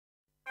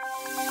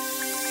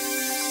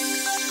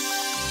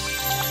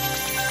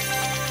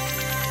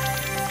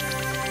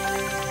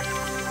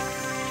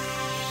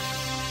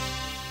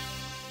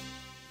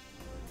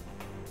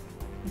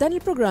Dan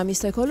il-programm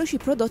jista' jkollu xi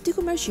prodotti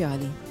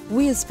kummerċjali.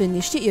 Wheelspin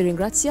jixtieq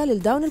jirringrazzja lil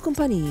dawn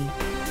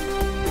il-kumpaniji.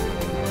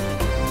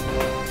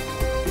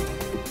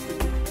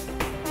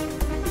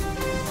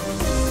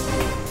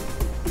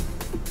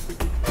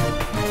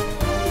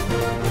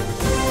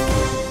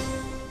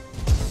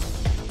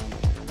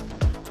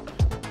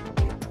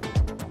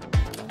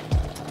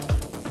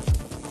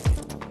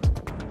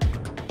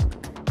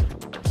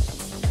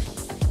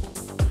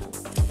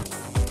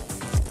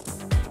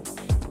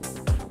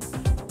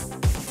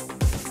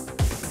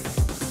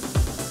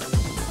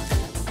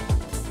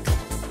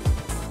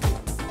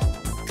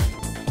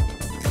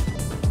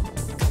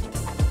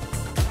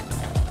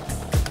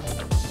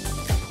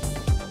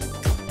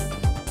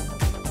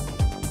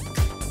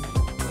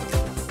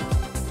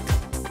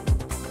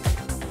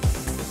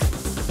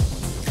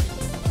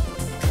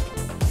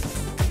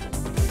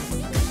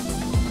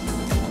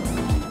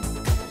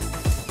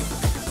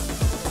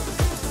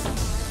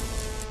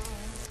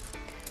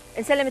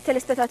 Nsellem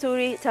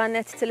it-telespettaturi ta'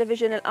 Net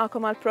Television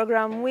il-qakom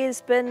għal-programm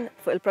Wheelspin.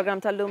 Fuq il-programm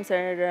tal-lum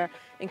ser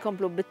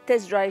inkomplu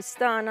bit-test drives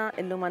tagħna.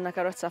 Illum għandna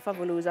karozza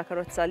favoluża,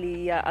 karozza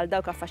li hija għal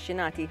dawk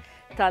affaxxinati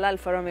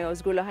tal-Alfa Romeo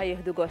żgur li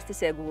ħajjieħdu gost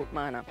isegwu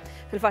magħna.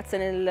 Fil-fatt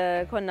se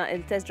konna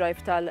il-test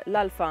drive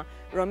tal-Alfa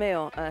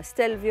Romeo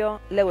Stelvio,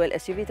 l-ewwel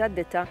SUV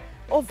tad-ditta.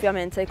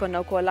 Ovvjament se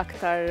jkollna wkoll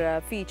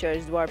aktar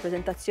features dwar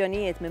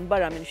preżentazzjonijiet minn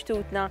barra minn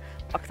xtutna,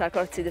 aktar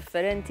karozzi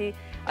differenti,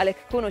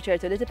 għalhekk kunu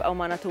ċertu li tibqgħu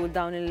magħna tul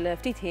dawn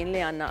il-ftit ħin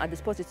li għandna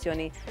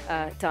għad-dispożizzjoni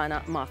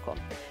tagħna magħkom.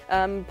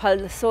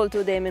 Bħal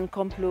soltu dejjem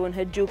inkomplu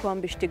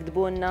nħeġġukom biex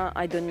tikdbulna,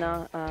 għajdulna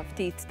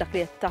ftit dak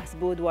li qed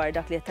taħsbu dwar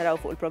dak li qed taraw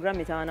fuq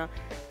il-programmi tagħna,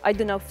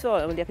 għajdulna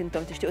wkoll jekk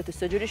intom tixtiequ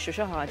tissuġġerixxu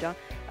xi ħaġa,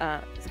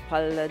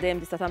 bħal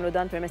dejjem tista' tagħmlu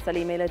dan permezz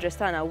tal-email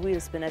address tagħna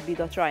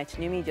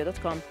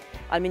wheelspin@b.right.newmedia.com.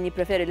 għal min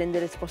jippreferi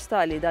l-indirizz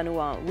postali dan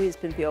huwa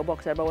Wheelspin PO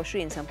Box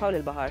 24 San Pawl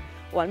il-Baħar,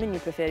 u għal min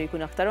jippreferi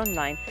jkun aktar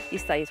online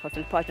jista' jidħol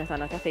fil-paġna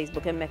tagħna ta'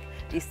 Facebook hemmhekk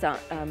jista'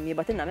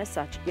 jibgħatilna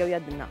messaġġ jew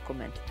jgħaddilna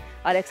kumment.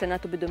 Għalhekk se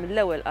nagħtu bidu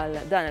mill-ewwel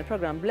għal dan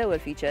il-programm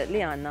bl-ewwel feature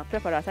li għandna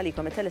preparata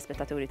likom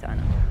it-telespettaturi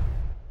tagħna.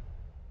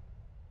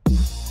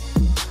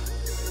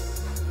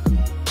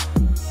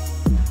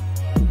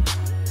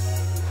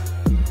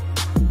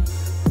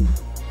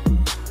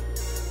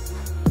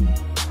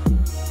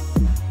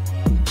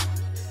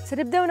 Se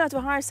nibdew nagħtu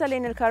ħarsa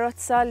lejn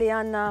il-karozza li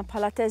għandna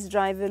bħala test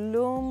drive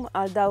illum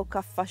għal dawk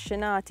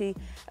affaxxinati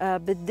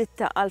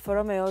bid-ditta Alfa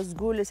Romeo.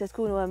 Żgur li se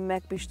tkunu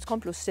hemmhekk biex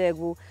tkomplu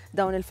segwu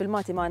dawn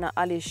il-filmati magħna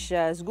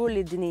għaliex żgur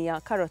li din hija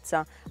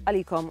karozza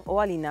għalikom u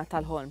għalina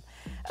tal-ħolm.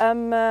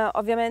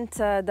 Ovvjament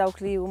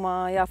dawk li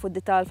huma jafu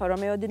d-ditta Alfa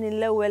Romeo din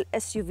l-ewwel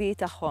SUV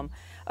tagħhom.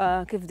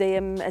 Kif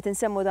dejjem qed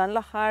insemmu dan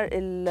l-aħħar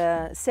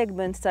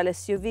il-segment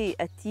tal-SUV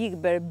qed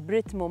jikber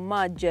b'ritmu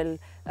maġġel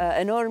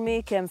enormi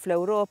kemm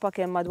fl-Ewropa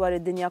kemm madwar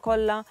id-dinja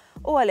kollha,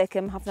 u għalhekk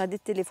hemm ħafna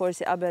ditti li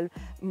forsi qabel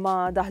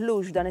ma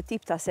daħlux dan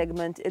it-tip ta'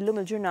 segment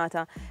illum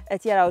il-ġurnata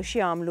qed jaraw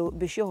x'jagħmlu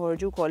biex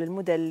joħorġu wkoll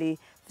il-modelli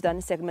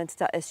f'dan is-segment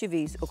ta'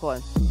 SUVs ukoll.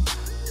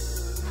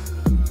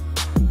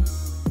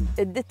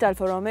 Id-ditta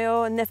Alfa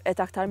Romeo nefqet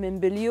aktar minn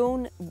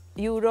biljun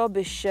euro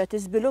biex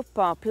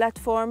tiżviluppa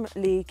platform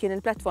li kien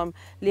il-platform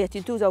li qed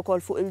jintuża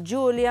wkoll fuq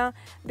il-Giulia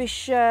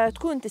biex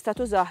tkun tista'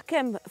 tużah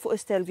kemm fuq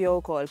Stelvio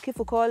wkoll kif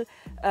ukoll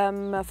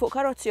fuq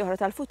karozzi oħra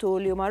tal-futur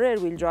li huma rear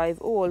wheel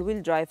drive u all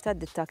wheel drive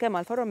tad-ditta kemm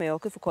Alfa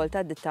Romeo kif ukoll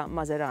tad-ditta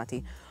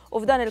Maserati. U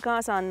f'dan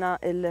il-każ għandna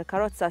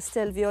il-karozza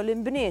Stelvio li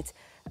nbniet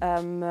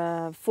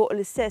fuq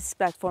l-istess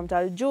platform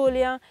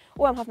tal-Giulia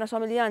u hemm ħafna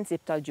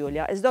somiljanzi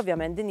tal-Giulia, iżda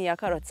ovvjament din hija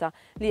karozza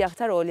li hija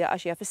aktar għolja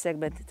għax hija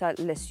fis-segment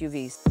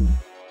tal-SUVs.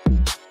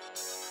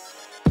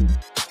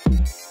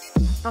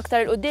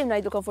 Aktar il-qoddim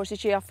ngħidulkom forsi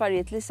xi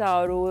affarijiet li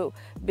saru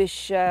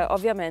biex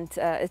ovvjament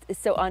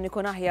is-sewqan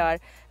ikun aħjar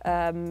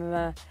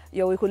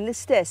jew ikun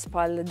l-istess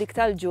bħal dik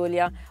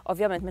tal-Giulia,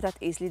 ovvjament meta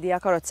tqis li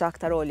hija karozza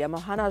aktar għolja. Ma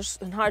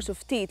nħarsu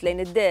ftit lejn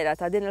id-dera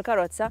ta' din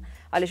il-karozza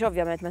għaliex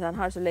ovvjament meta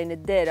nħarsu lejn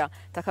id-dera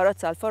ta'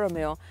 karozza Alfa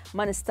Romeo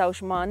ma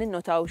nistgħux ma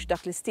ninnotawx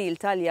dak l-istil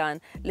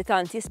Taljan li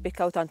tant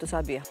jispikka u tantu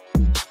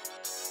sabiħ.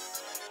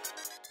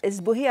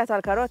 Iż-żbuħija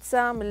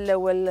tal-karozza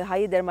mill-ewwel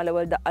ħajjider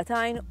mal-ewwel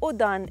daqqatajn u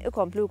dan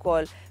ikomplu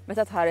wkoll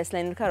meta tħares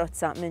lejn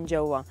il-karozza minn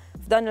ġewwa.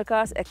 F'dan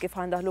il-każ hekk kif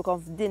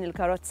ħandaħlukom f'din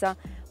il-karozza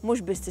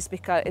mhux biss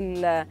tispikka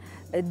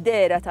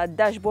id-dera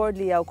tad-dashboard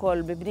li hija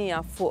wkoll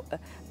mibnija fuq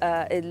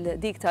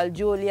dik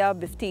tal-Giulia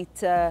bi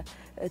ftit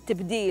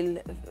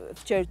tibdil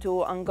f'ċertu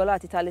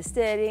angolati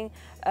tal-steering.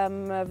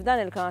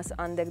 F'dan il-każ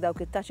għandek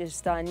dawk it-touches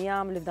ta'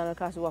 njam li f'dan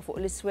il-każ huwa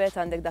fuq l-iswed,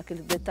 għandek dak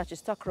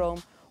il-touches ta'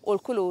 chrome u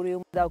l-kuluri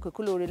dawk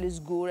il-kuluri li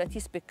żgur qed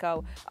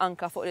jispikkaw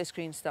anka fuq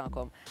l-screens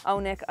tagħkom.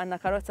 Hawnhekk għandna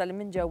karozza li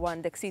minn ġewwa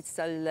għandek seats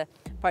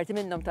tal-parti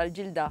minnhom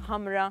tal-ġilda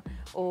ħamra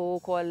u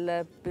wkoll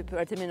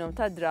parti minnhom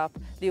tad-drab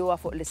li huwa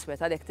fuq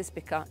l-iswed għalhekk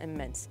tispikka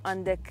immens.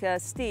 Għandek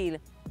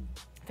stil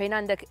fejn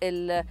għandek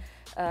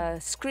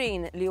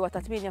il-screen li huwa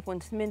ta'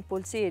 8.8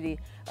 pulsieri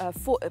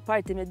fuq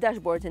parti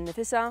mid-dashboard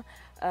innifisha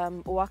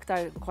u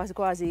aktar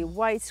kważi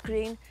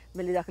widescreen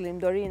milli dak li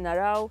mdorrin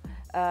naraw.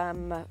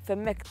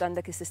 F'hemmhekk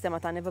għandek is-sistema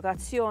ta'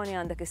 navigazzjoni,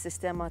 għandek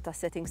is-sistema ta'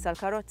 settings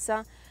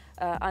tal-karozza,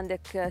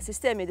 għandek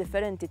sistemi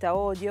differenti ta'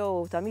 audio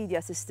u ta'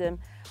 media system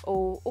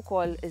u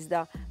wkoll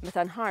iżda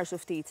meta nħarsu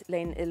ftit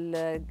lejn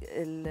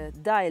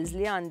il-dials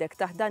li għandek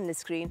taħt dan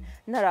l-screen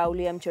naraw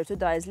li hemm ċertu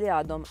dials li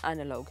għadhom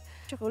analog.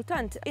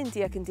 Kultant inti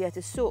jekk inti qed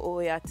issuq u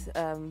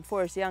qiegħed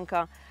forsi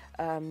anke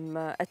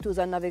qed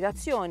tuża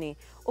n-navigazzjoni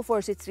u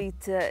forsi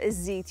trid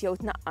iżżid jew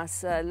tnaqqas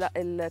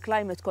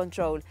il-climate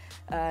control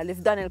li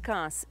f'dan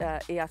il-każ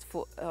qiegħed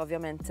fuq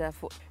ovvjament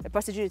fuq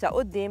il-passiġġieri ta'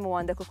 quddiem u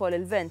għandek ukoll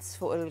il-vents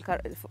fuq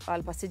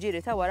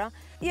għall-passiġġieri ta' wara,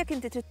 jekk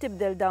inti trid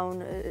tibdel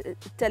dawn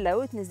tella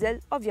u tniżel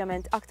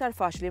ovvjament aktar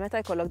faċli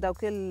meta jkollok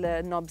dawk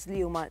il-knobs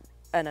li huma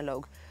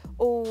analog.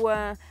 U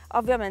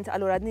ovvjament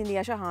allura din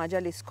hija xi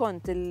ħaġa li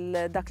skont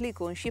dak li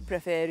jkun xi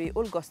preferi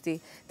u l-gosti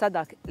ta'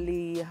 dak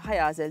li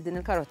ħajażel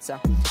din il-karozza.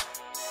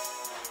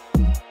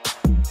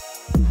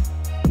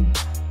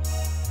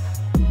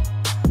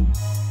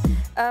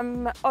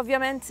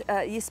 Ovvjament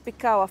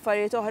jispikkaw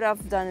affarijiet oħra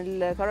f'dan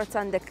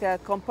il-karozza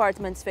għandek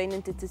compartments fejn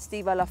inti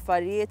tistiva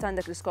l-affarijiet,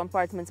 għandek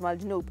l-compartments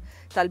mal-ġnub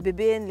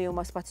tal-bibien li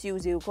huma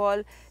spazjużi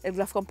wkoll,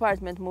 il-glove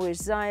compartment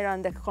mhuwiex żgħir,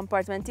 għandek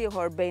compartment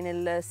ieħor bejn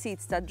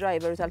il-seats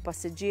tad-driver u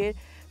tal-passiġġier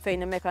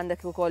fejn hemmhekk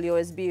għandek ukoll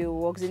USB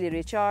u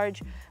auxiliary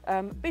charge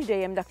biex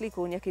dejjem dak li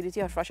jkun jekk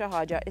irid jorfa' xi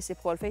ħaġa isib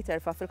ukoll fejn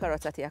terfa'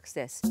 fil-karozza tiegħek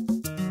stess.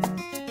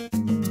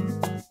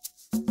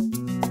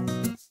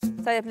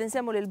 Tajjeb li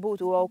nsemmu li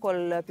l-but huwa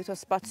wkoll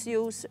pjuttost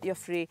spazzjuż,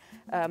 joffri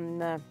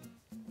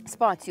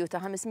spazju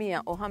ta'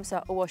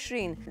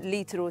 525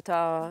 litru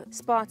ta'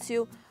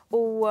 spazju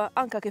u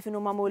anke kif inhu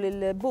magħmul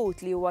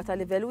il-but li huwa ta'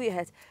 livell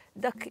wieħed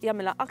dak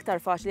jagħmilha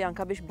aktar faċli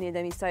anke biex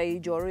bniedem jista'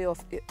 jġorru jew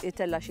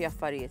jitella xi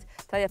affarijiet.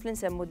 Tajjeb li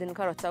nsemmu din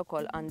il-karozza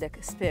wkoll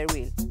għandek spare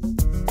wheel.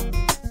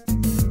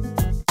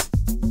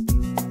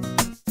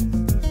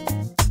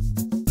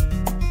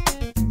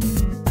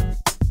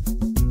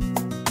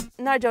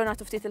 Narġaw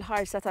nagħtu ftit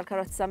il-ħarsa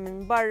tal-karozza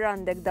minn barra,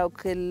 għandek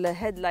dawk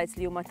il-headlights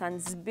li huma tant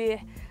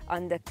sbieħ,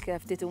 għandek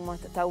ftit huma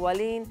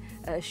tawwalin,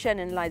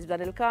 Shannon lights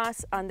b'dan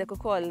il-każ, għandek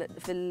ukoll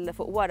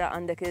fuq wara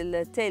għandek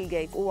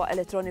il-tailgate huwa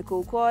elettroniku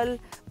wkoll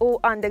u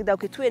għandek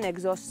dawk it-twin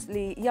exhausts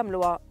li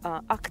jagħmluha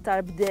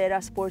aktar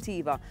bdera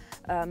sportiva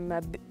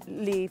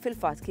li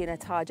fil-fatt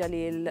kienet ħaġa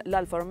li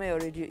l-Alfa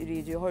Romeo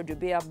jridu joħorġu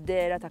biha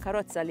bdera ta'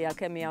 karozza li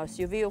għalkemm hija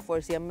SUV u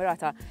forsi hemm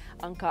mirata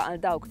anke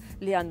għal dawk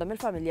li għandhom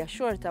il-familja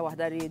xorta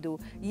waħda rridu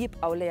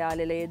jibqgħu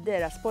lejali lejn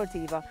id-dera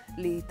sportiva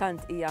li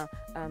tant hija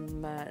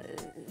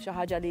xi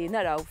ħaġa li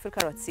naraw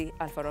fil-karozzi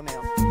Alfa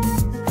Romeo.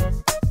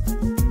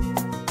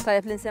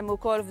 Tajjeb li nsemmu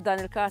wkoll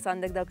f'dan il-każ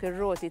għandek dawk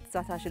ir-roti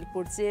 19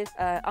 il-pulsier,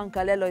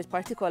 anke l-alloys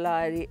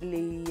partikolari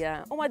li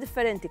huma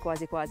differenti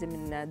kważi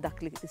minn dak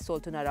li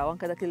s-soltu naraw,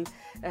 anke dak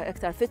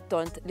il-iktar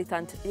fit-tont li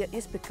tant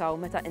jispikkaw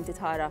meta inti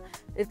tħara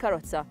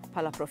il-karozza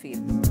bħala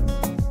profil.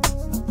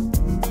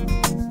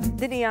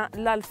 Din hija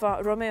l-Alfa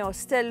Romeo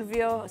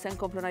Stelvio, se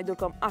nkomplu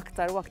ngħidulkom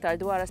aktar u aktar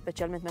dwarha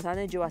speċjalment meta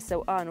niġu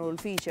għas-sewqan u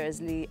l-features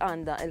li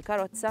għandha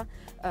l-karozza.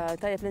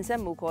 Tajjeb li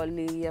nsemmu wkoll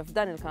li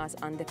f'dan il-każ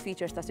għandek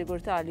features ta'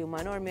 sigurtà li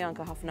huma enormi,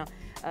 anke ħafna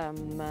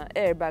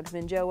airbags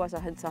minn ġewwa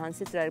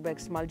saħansitra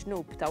airbags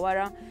mal-ġnub ta'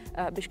 wara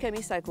biex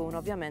kemm jista' jkun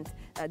ovvjament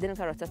din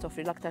il-karozza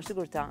toffri l-aktar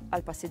sigurtà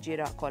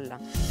għall-passiġġiera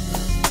kollha.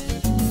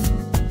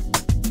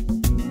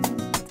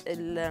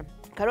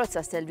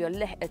 Il-karozza Stelvio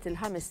leħqet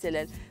il-5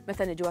 stilel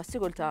meta niġu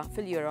għas-sigurtà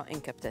fil-Euro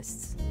NCAP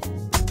tests.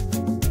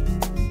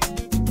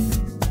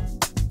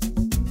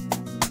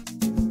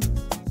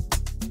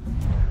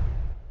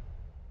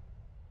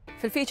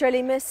 Fil-feature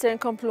li jmiss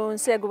nkomplu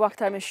nsegwu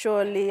aktar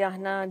mix-xogħol li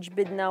aħna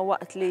ġbidna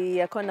waqt li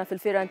konna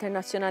fil-Fira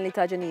Internazzjonali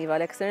ta' Ġeniva,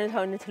 l-ek se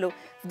nidħlu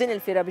f'din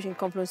il-fira biex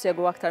nkomplu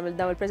nsegwu aktar mill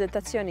dawn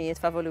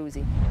il-preżentazzjonijiet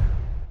favolużi.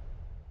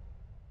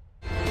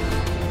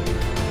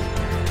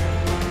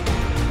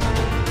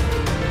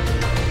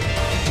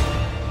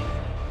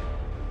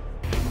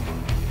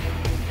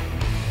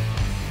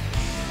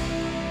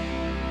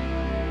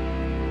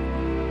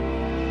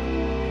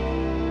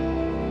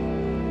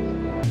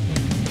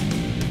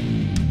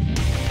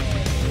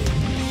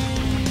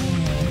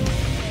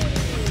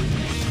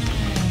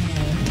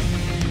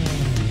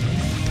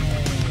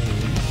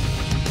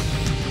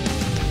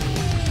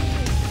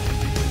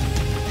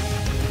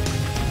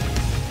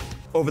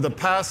 Over the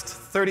past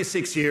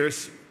 36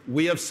 years,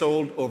 we have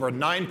sold over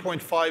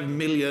 9.5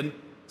 million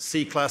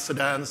C-Class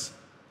sedans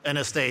and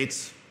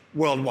estates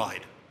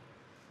worldwide.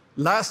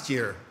 Last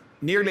year,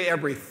 nearly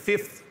every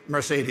fifth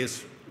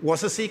Mercedes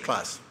was a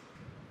C-Class,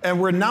 and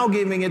we're now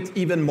giving it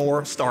even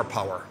more star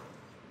power.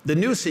 The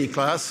new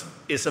C-Class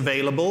is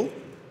available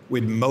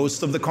with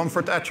most of the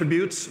comfort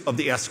attributes of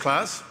the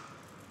S-Class,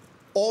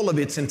 all of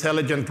its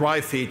intelligent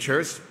drive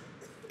features,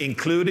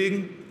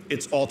 including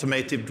its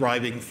automated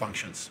driving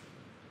functions,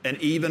 and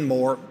even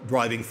more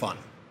driving fun.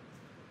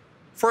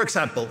 For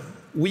example,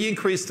 we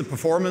increased the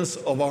performance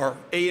of our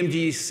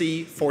AMG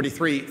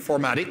C43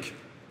 4MATIC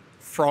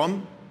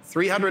from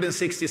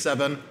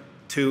 367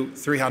 to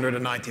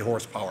 390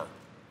 horsepower.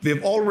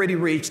 We've already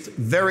reached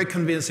very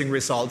convincing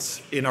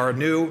results in our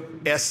new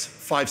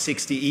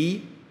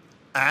S560e,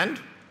 and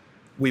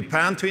we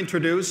plan to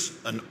introduce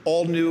an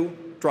all-new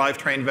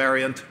drivetrain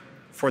variant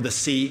for the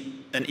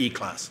C and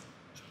E-Class,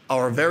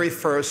 our very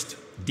first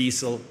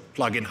diesel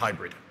plug-in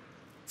hybrid.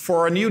 For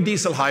our new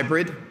diesel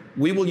hybrid,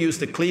 we will use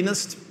the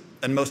cleanest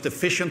and most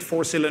efficient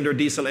four-cylinder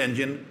diesel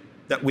engine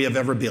that we have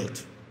ever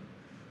built.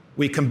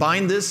 We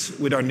combine this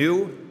with our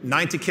new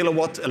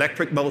 90-kilowatt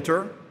electric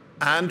motor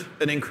and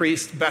an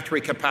increased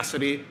battery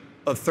capacity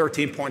of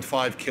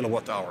 13.5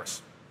 kilowatt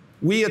hours.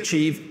 We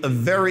achieve a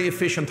very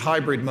efficient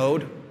hybrid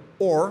mode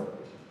or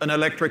an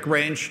electric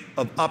range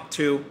of up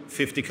to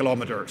 50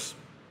 kilometers.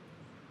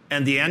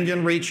 And the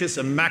engine reaches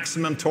a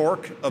maximum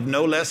torque of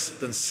no less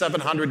than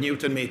 700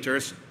 Newton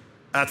meters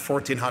at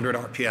 1400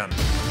 RPM.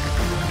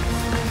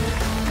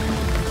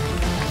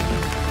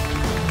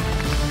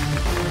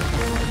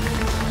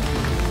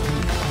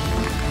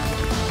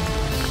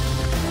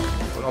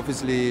 Well,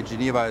 obviously,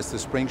 Geneva is the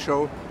spring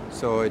show,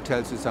 so it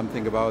tells you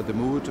something about the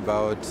mood,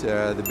 about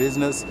the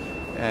business.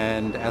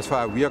 And as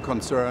far as we are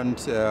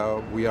concerned,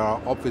 we are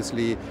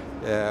obviously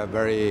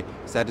very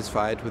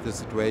satisfied with the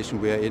situation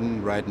we are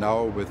in right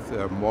now with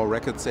more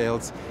record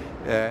sales.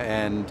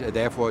 And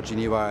therefore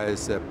Geneva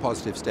is a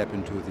positive step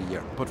into the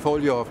year. The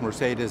portfolio of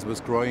Mercedes was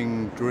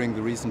growing during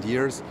the recent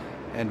years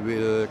and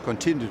will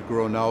continue to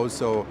grow now,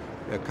 so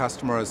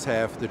customers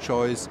have the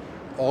choice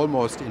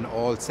almost in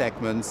all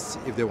segments.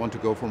 If they want to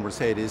go for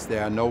Mercedes,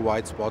 there are no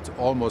white spots,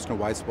 almost no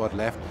white spot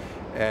left,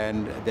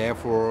 and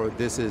therefore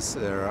this is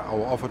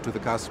our offer to the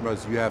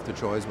customers. You have the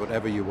choice,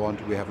 whatever you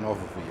want, we have an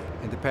offer for you.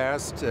 In the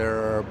past,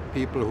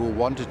 people who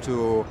wanted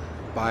to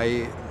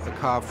buy a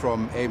car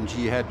from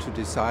AMG had to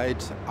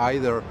decide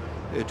either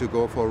to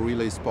go for a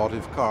really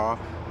sportive car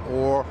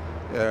or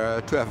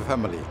to have a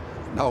family.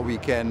 Now we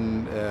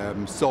can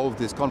solve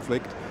this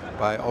conflict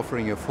by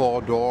offering a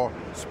four-door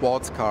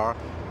sports car,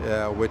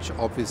 which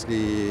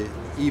obviously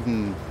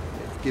even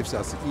gives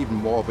us even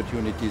more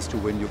opportunities to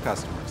win new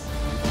customers.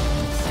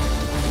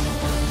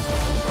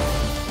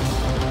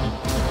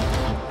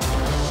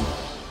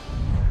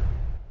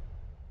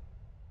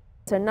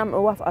 Ser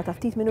namqu wafqa ta'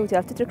 ftit minuti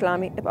għal ftit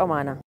reklami, ibqgħu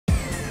magħna.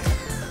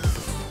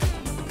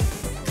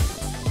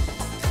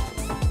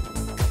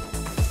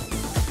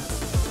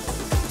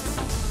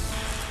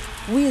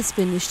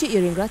 Wheelspin nixtieq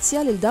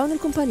jirringrazzja lil dawn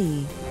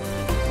il-kumpaniji.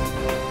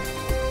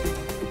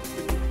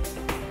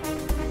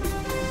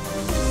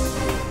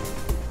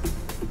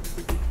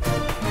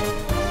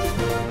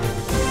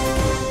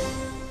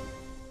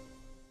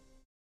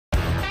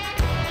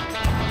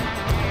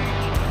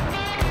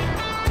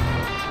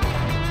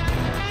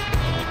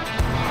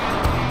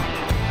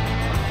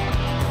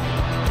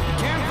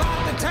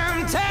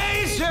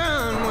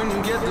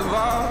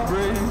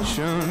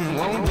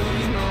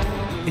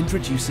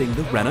 Introducing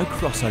the Renault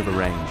crossover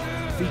range,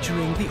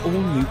 featuring the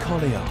all-new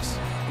Koleos,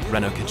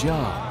 Renault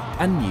Kadjar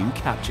and new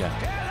Captur.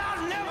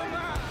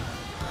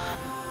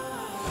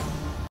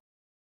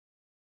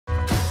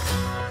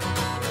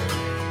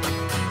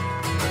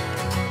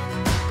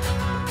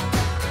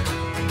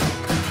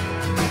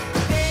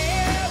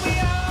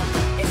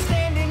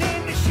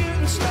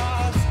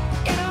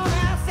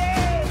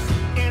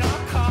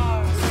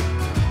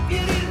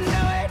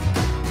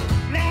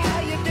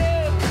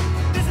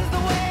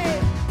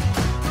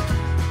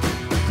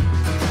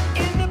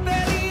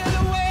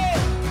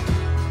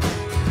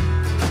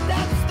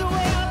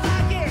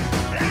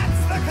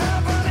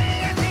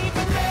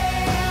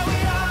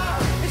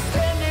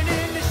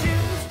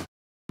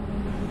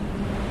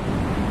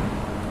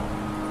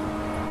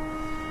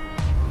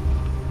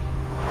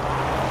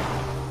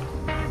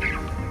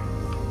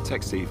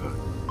 Text Eva.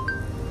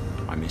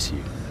 I miss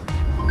you.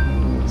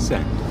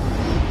 Send.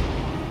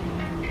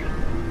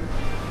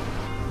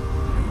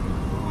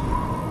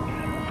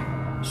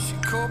 She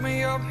called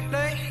me up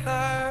late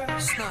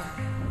last night,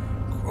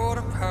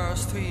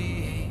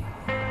 3:15.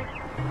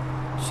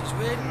 She's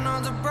waiting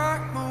on the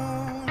bright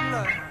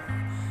moonlight.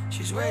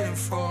 She's waiting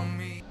for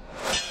me.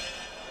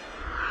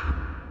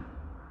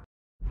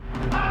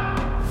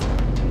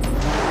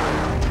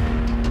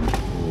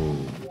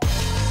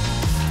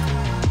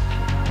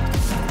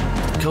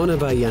 Kona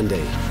by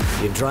Hyundai.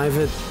 You drive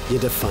it, you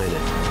define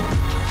it.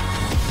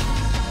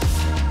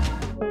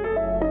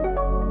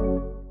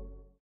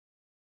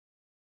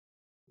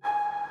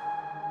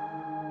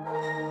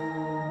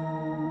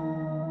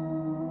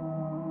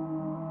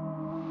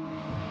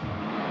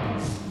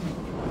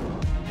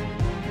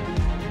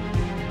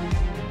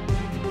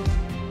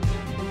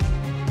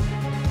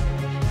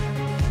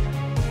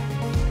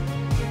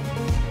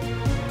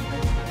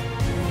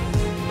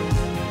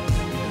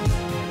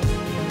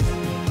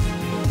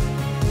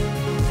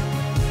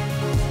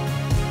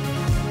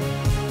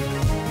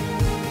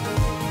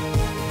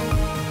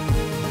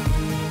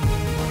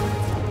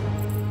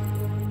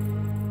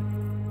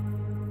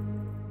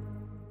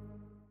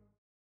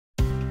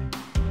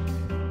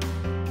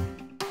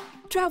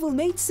 Travel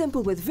made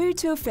simple with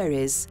Virtuo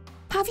Ferries.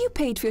 Have you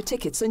paid for your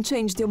tickets and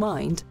changed your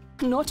mind?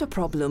 Not a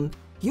problem.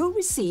 You'll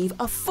receive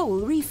a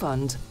full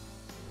refund.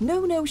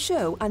 No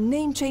no-show and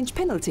name change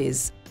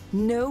penalties.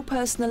 No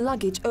personal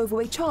luggage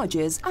overweight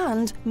charges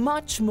and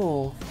much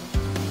more.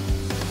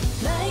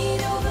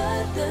 Flight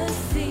over the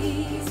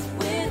seas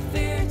with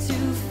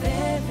Virtuo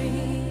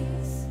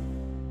Ferries.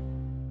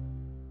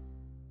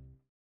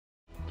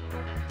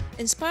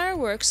 Inspire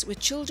works with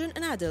children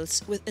and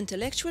adults with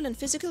intellectual and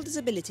physical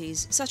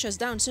disabilities such as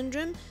Down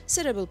syndrome,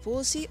 cerebral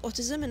palsy,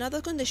 autism and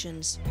other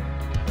conditions.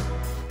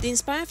 The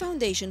Inspire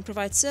Foundation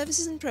provides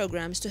services and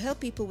programs to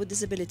help people with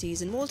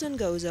disabilities in Malta and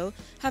Gozo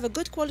have a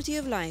good quality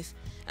of life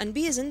and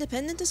be as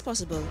independent as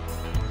possible.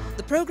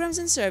 The programs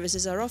and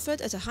services are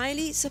offered at a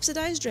highly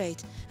subsidized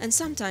rate and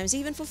sometimes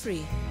even for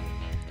free.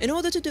 In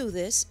order to do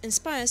this,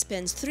 Inspire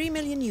spends €3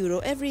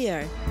 million every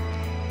year.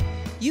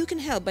 You can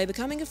help by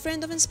becoming a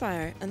friend of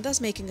Inspire and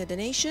thus making a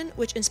donation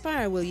which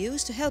Inspire will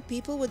use to help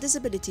people with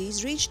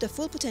disabilities reach their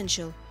full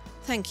potential.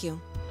 Thank you.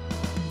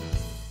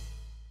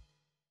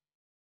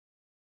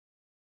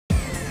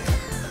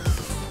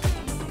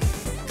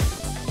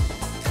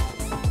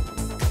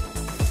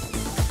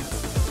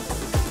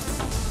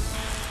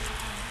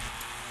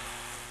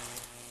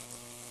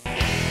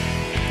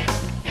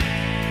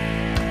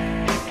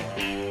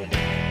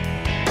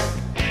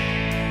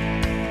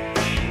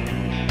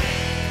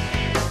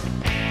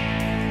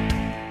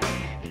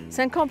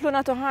 Se nkomplu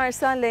nagħtu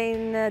ħarsa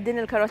lejn din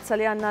il-karozza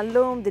li għandna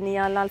llum, din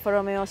hija l-Alfa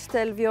Romeo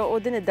Stelvio u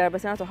din id-darba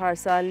se nagħtu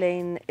ħarsa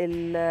lejn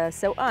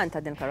il-sewqan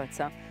ta' din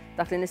il-karozza.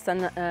 Dak li nista'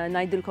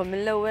 ngħidilkom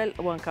mill-ewwel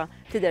u anke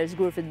tidher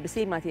żgur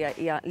fid-bisima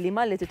tiegħi hija li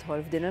malli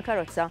tidħol f'din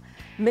il-karozza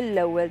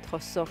mill-ewwel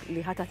tħossok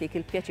li ħatatik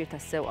il-pjaċir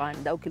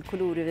tas-sewqan, dawk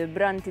il-kuluri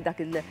vibranti,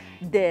 dak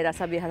il-dera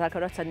sabiħa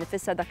tal-karozza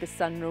nnifisha, dak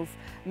is-sunroof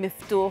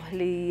miftuħ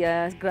li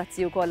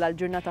grazzi wkoll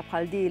għall-ġurnata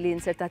bħal di li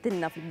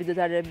insertatilna fil-bidu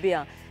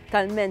tar-rebbija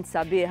talment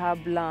sabiħa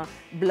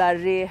bla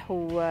rieħ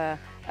u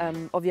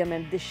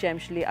ovvjament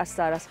dix-xemx li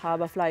qassara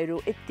sħaba fl-ajru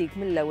ittik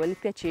mill-ewwel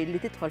il-pjaċir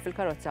li tidħol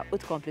fil-karozza u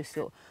tkompli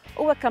s-suq.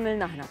 U hekk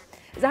għamilna aħna.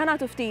 Iżda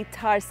ħanagħtu ftit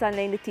ħarsa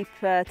lejn it-tip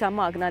ta'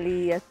 magna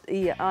li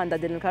għandha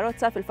din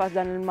il-karozza, fil-fatt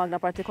dan il-magna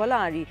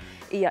partikolari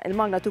hija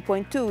il-magna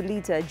 2.2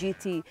 liter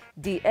GT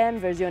DM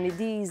verżjoni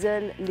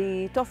diesel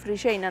li toffri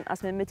xejn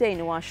anqas minn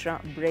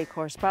 210 brake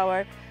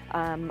horsepower,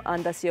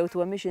 għandha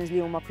CO2 emissions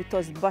li huma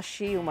pjuttost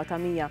baxxi huma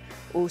ta'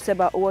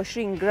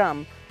 127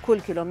 gram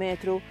kull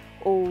kilometru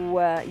u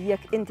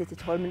jekk inti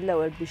tidħol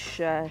mill-ewwel biex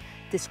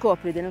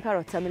tiskopri din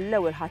il-karozza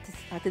mill-ewwel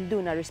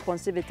ħatinduna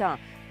responsività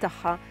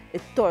tagħha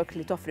it-tork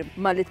li toffri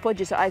ma li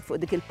tpoġġi saqajk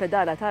fuq dik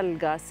il-pedala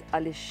tal-gas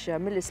għaliex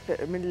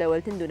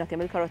mill-ewwel tinduna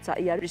kemm il-karozza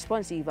hija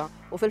responsiva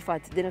u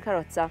fil-fatt din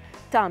il-karozza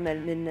tagħmel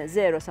minn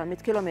 0 sa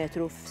 100 km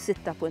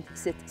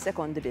f'6.6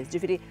 sekondi biss.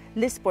 Ġifieri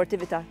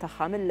l-isportività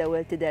tagħha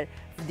mill-ewwel tidher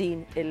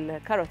f'din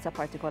il-karozza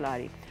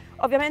partikolari.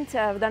 Ovvjament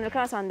f'dan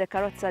il-każ għandek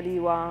karozza li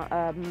huwa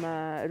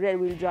rear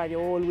wheel drive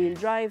jew all wheel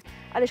drive,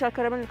 għaliex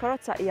għall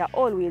karozza hija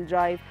all wheel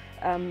drive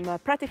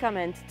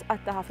pratikament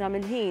tqatta ħafna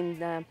mill-ħin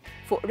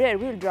fuq rear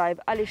wheel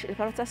drive għaliex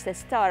il-karozza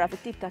stess tara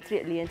fit-tip ta'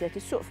 triq li inti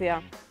qed issuq fiha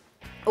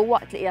u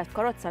waqt li hija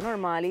karozza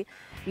normali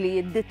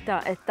li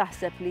d-ditta qed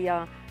taħseb li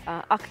hija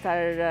aktar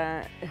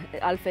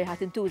għalfejn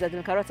ħadd intuża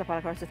din il-karozza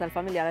bħala karozza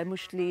tal-familja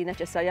mhux li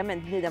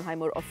neċessarjament bniedem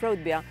ħajmur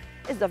off-road biha,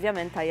 iżda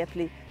ovvjament tajjeb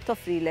li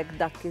toffrilek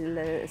dak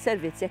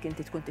il-servizz jekk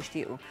inti tkun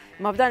tixtiequ.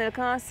 Ma f'dan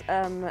il-każ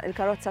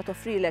il-karozza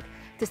toffrilek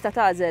tista'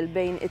 tagħżel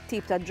bejn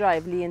it-tip ta'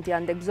 drive li inti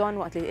għandek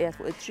bżonn waqt li qiegħed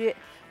fuq it-triq,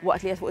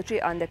 waqt li qiegħed fuq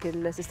it-triq għandek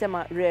il-sistema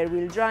rear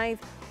wheel drive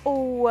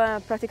u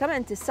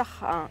pratikament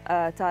is-saħħa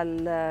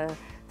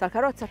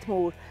tal-karozza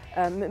tmur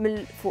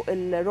fuq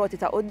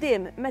il-roti ta'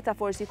 quddiem meta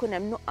forsi jkun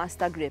hemm nuqqas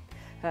ta' grip.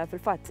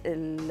 Fil-fatt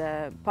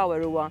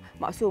il-power huwa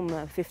maqsum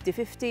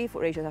 50-50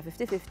 fuq ratio ta'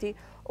 50-50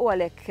 u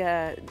għalhekk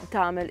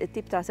tagħmel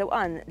it-tip ta'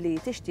 sewqan li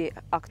tixtieq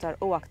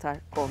aktar u aktar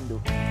komdu.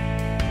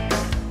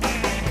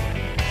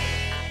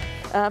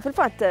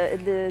 Fil-fatt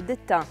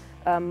id-ditta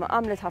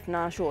għamlet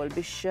ħafna xogħol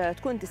biex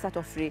tkun tista'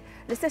 toffri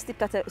l-istess tip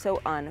ta'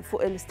 sewqan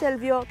fuq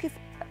il-Stelvio kif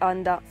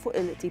għandha fuq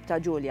il-tip ta'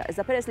 Giulia.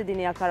 Iżda peress li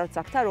din hija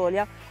karozza aktar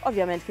għolja,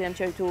 ovvjament kien hemm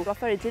ċertu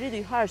affarijiet li jridu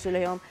jħarsu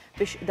lejhom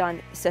biex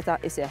dan seta'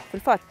 iseħħ.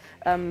 Fil-fatt,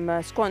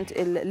 skont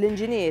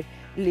l-inġinier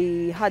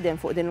li ħadem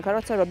fuq din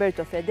il-karozza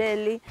Roberto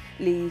Fedeli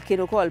li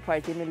kienu wkoll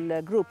parti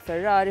mill-grupp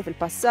Ferrari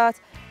fil-passat,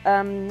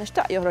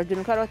 xtaq joħroġ din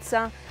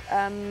il-karozza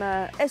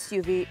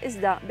SUV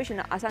iżda biex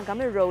inaqqas anke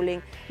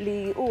mir-rolling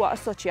li huwa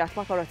assoċjat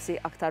ma' karozzi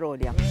aktar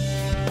għolja.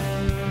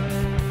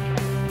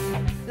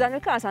 F'dan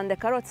il-każ għandek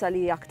karozza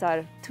li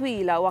aktar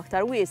twila u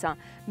aktar wiesa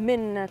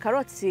minn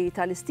karozzi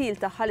tal-istil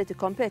tagħha li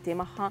tikkompeti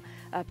magħha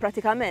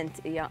pratikament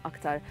hija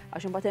aktar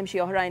għax imbagħad hemm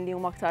xi oħrajn li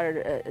huma aktar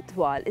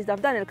twal. Iżda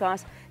f'dan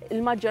il-każ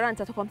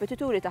il-maġġoranza ta'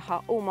 kompetituri tagħha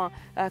huma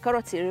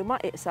karozzi li huma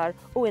iqsar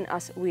u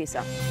inqas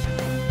wiesa.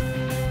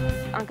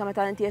 Anke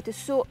meta inti qed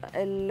issuq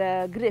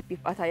il-grip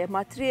jibqa' tajjeb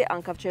ma' triq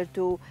anke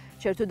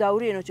f'ċertu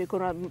dawrien u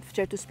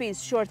f'ċertu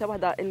speeds xorta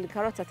waħda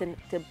il-karozza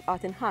tibqa'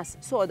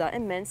 tinħass soda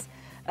immens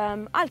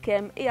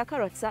għalkemm hija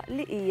karozza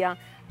li hija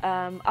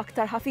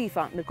aktar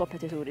ħafifa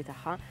mill-kompetituri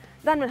tagħha.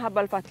 Dan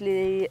minħabba l-fatt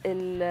li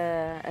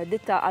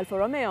l-ditta Alfa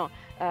Romeo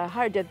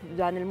ħarġet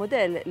dan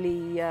il-modell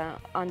li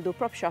għandu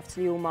prop shafts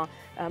li huma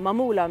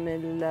magħmula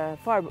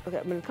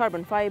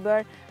mill-carbon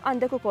fiber,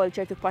 għandek ukoll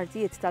ċertu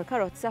partijiet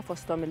tal-karozza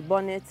fosthom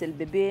il-bonnets,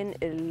 il-bibien,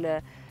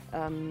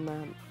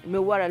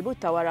 minn wara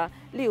l-butta wara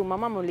li huma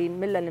magħmulin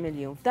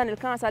mill-alluminju. F'dan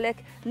il-każ għalhekk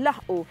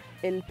laħqu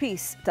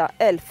il-pis ta'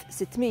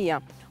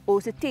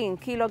 1660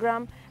 kg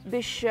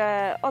biex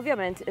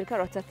ovvjament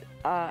il-karozza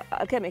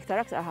għalkemm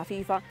iktar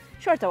ħafifa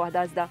xorta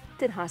waħda iżda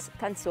tinħass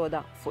tant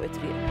soda fuq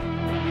it-triq.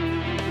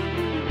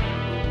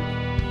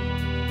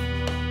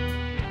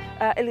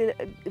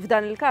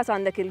 F'dan il-każ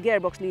għandek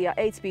il-gearbox li hija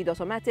 8-speed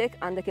automatic,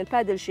 għandek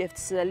il-paddle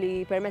shifts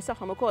li permess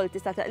tagħhom ukoll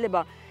tista'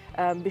 taqlibha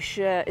biex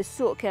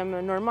is-suq kemm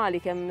normali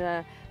kemm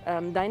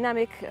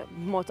dynamic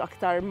b'mod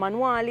aktar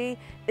manwali,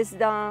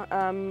 iżda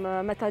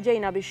meta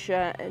ġejna biex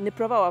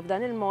nipprovawha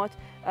f'dan il-mod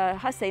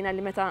ħassejna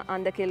li meta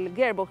għandek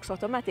il-gearbox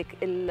automatic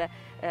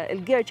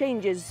il-gear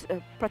changes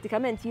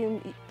pratikament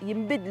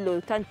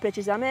jinbidlu tant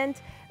preċiżament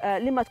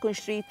li ma tkunx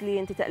trid li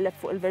inti taqleb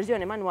fuq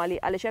il-verżjoni manwali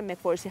għaliex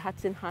hemmhekk forsi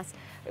ħadd tinħass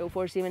u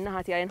forsi min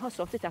naħa tiegħi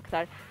inħossu ftit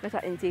aktar meta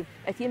inti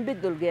qed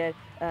jinbidlu l-gear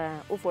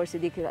u forsi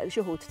dik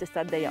xi wħud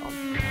tista' ddejjaqhom.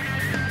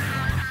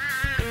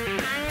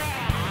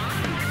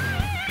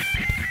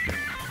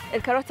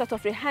 Il-karozza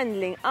toffri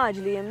handling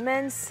aġli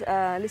immens,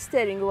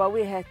 l-steering huwa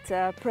wieħed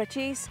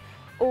preċiż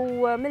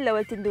u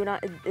mill-ewwel tinduna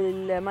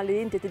malli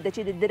inti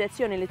tiddeċidi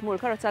d-direzzjoni li tmur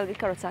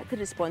il-karozza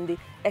tirrispondi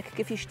hekk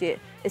kif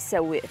jixtieq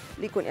is-sewwieq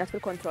li jkun qiegħed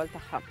fil-kontroll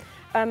tagħha.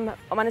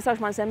 Ma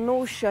nistgħux ma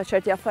nsemmux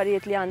ċerti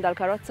affarijiet li għandha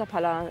l-karozza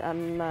bħala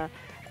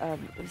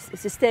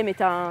sistemi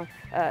ta'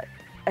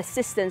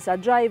 assistance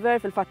għad driver,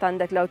 fil-fatt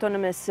għandek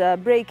l-autonomous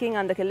braking,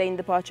 għandek il-lane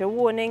departure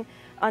warning,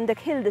 għandek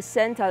hill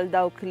descent għal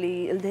dawk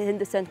li hill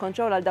descent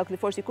control għal dawk li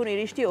forsi jkunu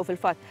jixtiequ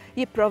fil-fatt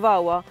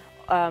jipprovawha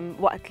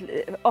waqt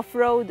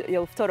off-road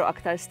jew f'toroq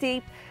aktar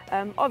steep.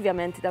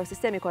 Ovvjament daw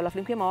sistemi kollha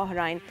flimkien ma'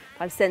 oħrajn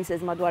bħal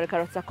senses madwar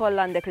il-karozza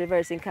kollha għandek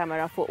reversing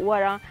camera fuq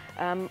wara.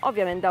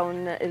 Ovvjament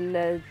dawn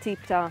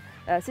il-tip ta'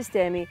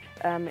 sistemi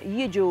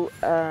jiġu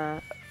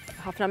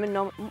ħafna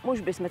minnhom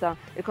mhux biss meta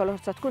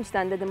il-karozza tkun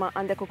standard imma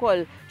għandek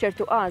ukoll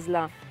ċertu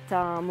għażla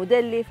ta'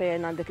 modelli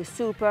fejn għandek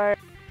is-super,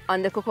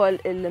 għandek ukoll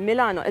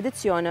il-Milano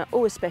edizzjoni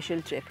u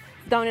special trip.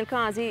 F'dawn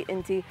il-każi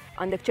inti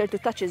għandek ċertu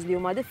touches li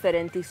huma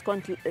differenti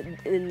skont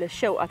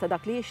il-xewqa ta'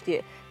 dak li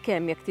jixtieq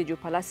kemm jekk tiġu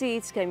bħala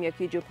seats, kemm jekk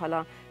jiġu bħala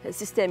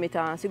sistemi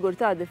ta'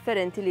 sigurtà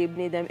differenti li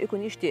bniedem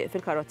ikun jixtieq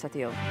fil-karozza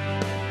tiegħu.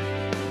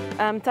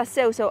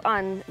 Tassew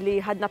sewqan li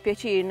ħadna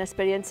pjaċir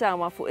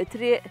nesperjenzawha fuq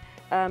it-triq,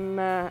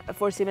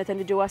 forsi meta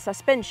niġu għas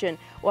suspension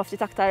u ftit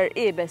aktar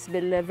qiebes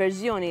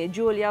bil-verżjoni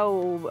Giulia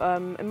u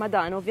imma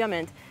dan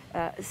ovvjament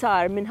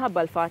sar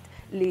minħabba l-fatt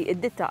li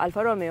d-ditta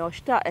Alfa Romeo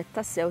xtaqet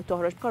tassew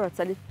toħroġ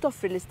karozza li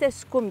toffri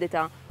l-istess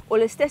kumdità u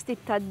l-istess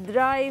tip ta'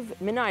 drive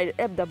mingħajr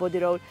ebda body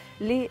roll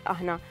li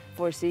aħna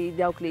forsi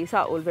dawk li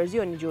saqu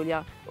l-verżjoni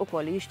Giulia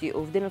ukoll jixtiequ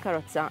f'din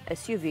il-karozza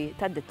SUV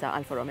tad-ditta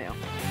Alfa Romeo.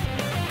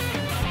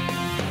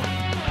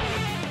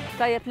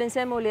 Tajjeb li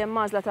nsemmu li hemm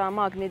mażla ta'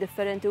 magni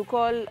differenti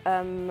wkoll,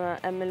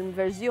 hemm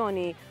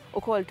il-verżjoni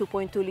ukoll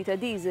 2.2 liter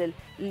diesel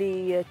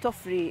li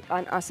toffri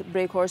anqas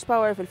brake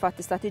horsepower, fil-fatt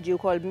tista' tiġi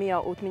wkoll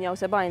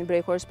b'178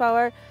 brake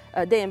horsepower,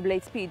 dejjem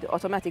blade speed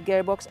automatic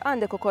gearbox,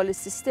 għandek ukoll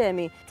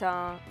is-sistemi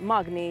ta'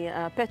 magni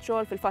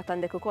petrol, fil-fatt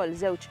għandek ukoll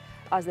żewġ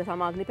għażla ta'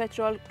 magni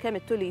petrol, kemm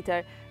it-2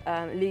 liter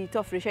li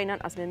toffri xejn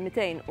anqas minn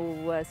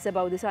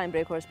 297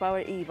 brake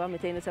horsepower, iva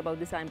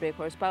 297 brake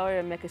horsepower,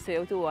 hemmhekk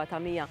is-CO2 huwa ta'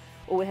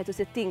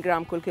 161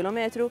 gram kull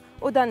kilometru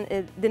u din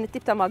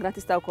it-tip ta' magna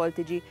tista' wkoll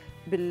tiġi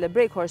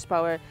bil-brake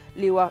horsepower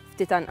li huwa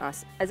ftit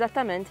anqas,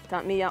 eżattament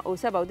ta'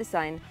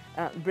 197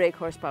 brake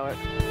horsepower.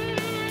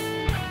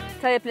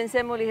 Tajjeb li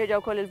nsemmu li ħirġa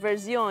wkoll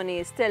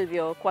il-verżjoni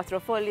Stelvio 4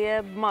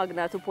 folje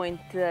b'magna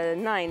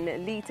 2.9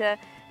 liter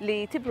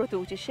li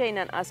tipproduċi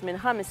xejn anqas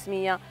minn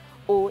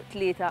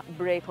 503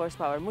 brake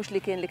horsepower. Mhux li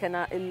kien li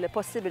kena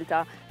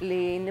il-possibilità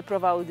li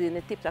nipprovaw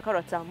din it-tip ta'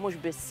 karozza mhux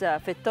biss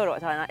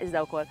fit-toroq tagħna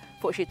iżda wkoll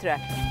fuq xi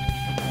track.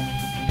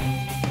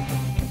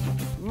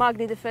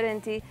 Magni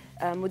differenti,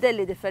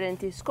 modelli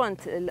differenti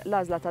skont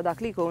l-għażla ta' dak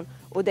li jkun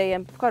u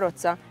dejjem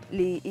karozza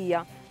li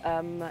hija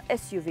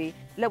SUV,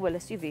 l-ewwel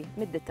SUV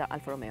mid-ditta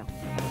Alfa Romeo.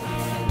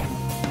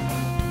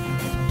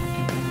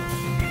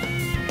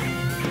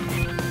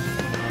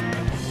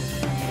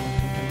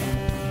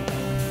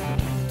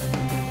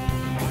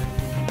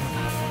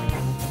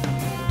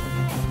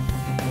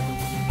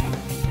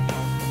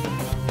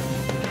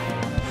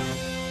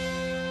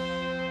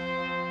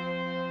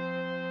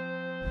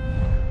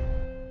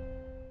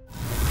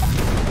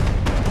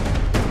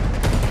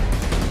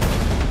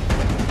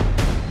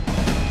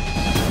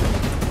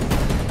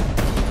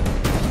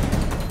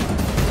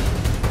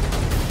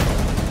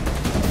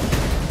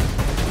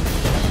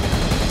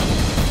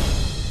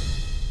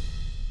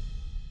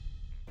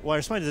 Wara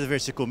smajt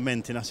diversi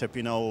kummenti naħseb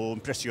u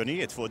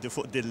impressjonijiet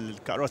fuq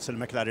dil-karozza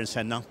l-McLaren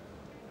senna.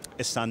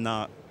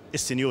 Istanna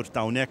is-sinjur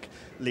ta' hawnhekk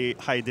li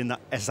ħajdilna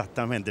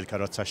eżattament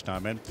il-karozza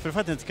x'tagħmel.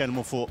 Fil-fatt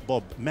nitkellmu fuq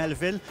Bob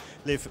Melville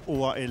li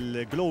huwa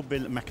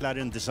il-Global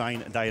McLaren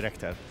Design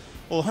Director.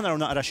 U ħanaraw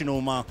naqra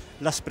x'inhuma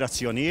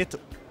l-aspirazzjonijiet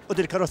u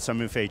dil-karozza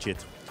minn fejn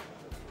ġiet.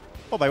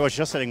 Bob, I was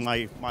just telling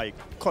my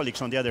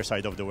colleagues on the other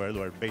side of the world,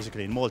 or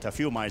basically in Malta, a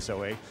few miles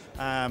away,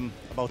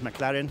 about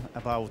McLaren,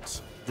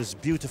 about this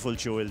beautiful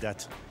jewel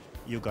that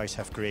you guys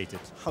have created.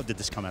 How did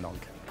this come along?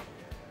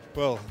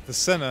 Well, the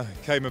Senna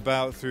came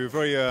about through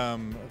a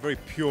very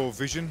pure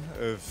vision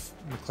of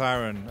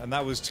McLaren, and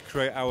that was to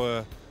create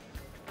our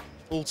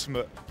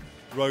ultimate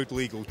road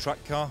legal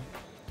track car.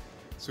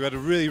 So we had a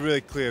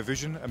really clear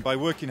vision, and by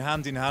working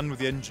hand in hand with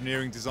the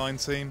engineering design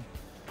team,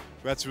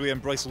 we had to really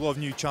embrace a lot of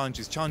new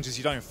challenges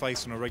you don't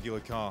face on a regular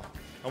car.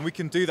 And we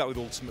can do that with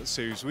Ultimate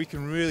Series. We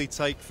can really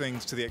take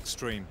things to the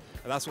extreme,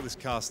 and that's what this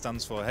car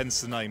stands for,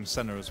 hence the name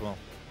Senna as well.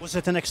 Was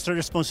it an extra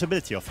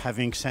responsibility of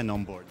having Senna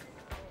on board?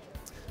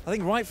 I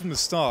think right from the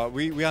start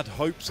we had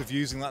hopes of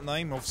using that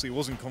name. Obviously it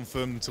wasn't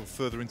confirmed until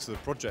further into the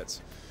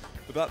project.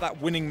 But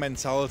that winning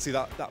mentality,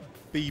 that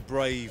be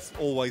brave,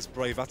 always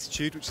brave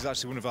attitude, which is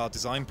actually one of our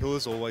design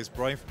pillars, always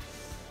brave.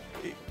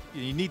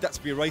 You need that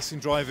to be a racing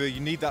driver, you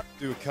need that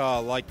to do a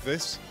car like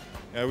this.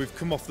 We've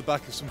come off the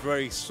back of some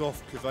very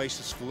soft,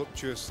 curvaceous,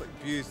 voluptuous,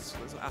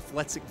 beautiful,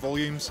 athletic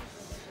volumes.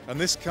 And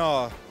this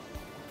car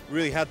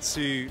really had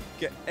to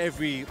get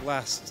every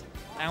last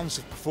ounce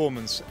of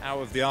performance out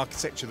of the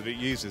architecture that it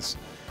uses.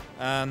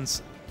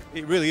 And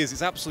it really is,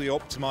 it's absolutely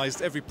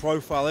optimized. Every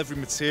profile, every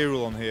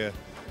material on here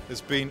has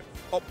been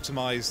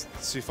optimized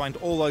to find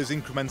all those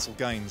incremental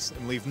gains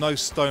and leave no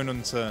stone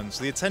unturned.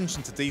 So the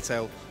attention to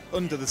detail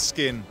under the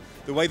skin,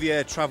 the way the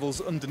air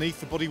travels underneath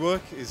the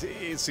bodywork,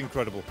 it's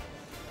incredible.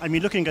 I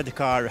mean, looking at the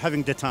car,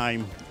 having the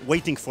time,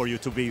 waiting for you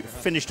to be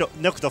finished,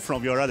 knocked off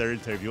from your other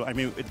interview, I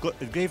mean,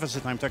 it gave us the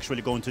time to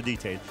actually go into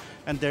detail.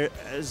 And there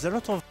is a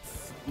lot of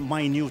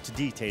minute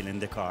detail in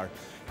the car.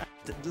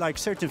 Like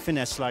certain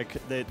finesse, like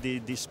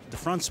the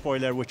front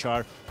spoiler, which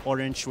are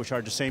orange, which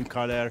are the same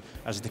color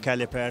as the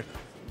caliper.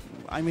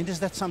 I mean, is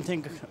that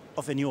something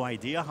of a new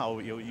idea, how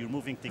you're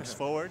moving things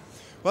forward?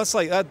 Well,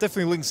 that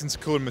definitely links into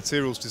colour and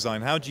materials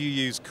design. How do you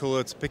use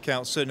colour to pick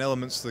out certain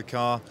elements of the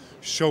car,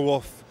 show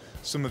off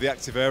some of the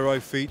active aero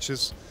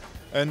features?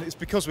 And it's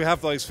because we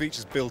have those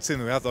features built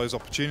in, we have those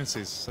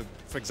opportunities. So,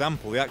 for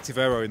example, the active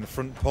aero in the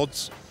front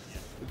pods,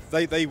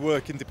 they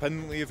work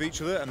independently of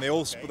each other, and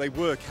they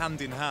work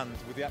hand in hand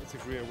with the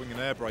active rear wing and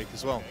air brake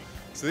as well.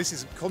 So this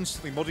is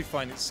constantly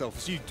modifying itself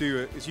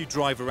as you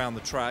drive around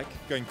the track,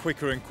 going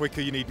quicker and quicker.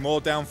 You need more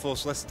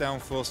downforce,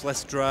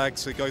 less drag,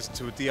 so it goes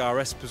into a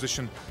DRS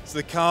position. So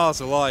the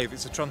car's alive.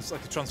 It's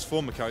like a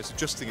transformer car. It's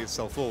adjusting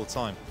itself all the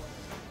time.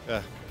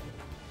 Yeah.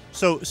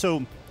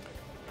 So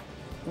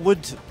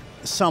would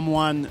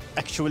someone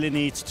actually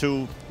need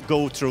to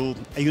go through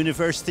a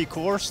university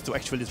course to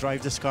actually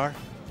drive this car?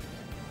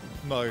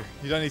 No,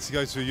 you don't need to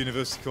go to a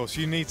university course.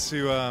 You need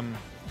to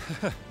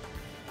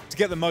to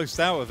get the most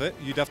out of it,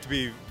 you'd have to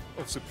be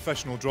obviously a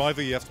professional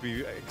driver. You have to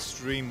be an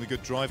extremely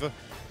good driver.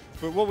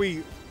 But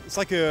it's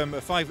like a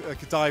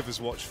diver's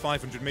watch,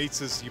 500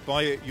 meters. You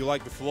buy it, you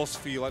like the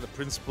philosophy, you like the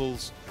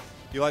principles,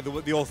 you like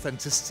the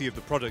authenticity of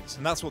the product,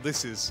 and that's what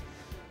this is.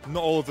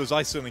 Not all of us,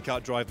 I certainly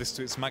can't drive this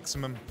to its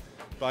maximum,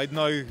 but I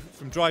know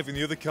from driving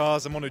the other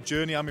cars, I'm on a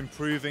journey, I'm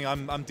improving,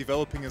 I'm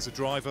developing as a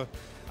driver.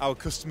 Our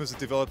customers are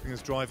developing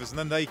as drivers, and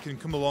then they can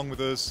come along with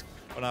us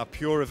on our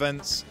pure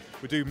events.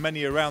 We do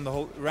many around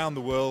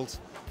the world,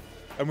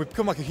 and we've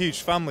become like a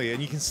huge family,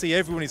 and you can see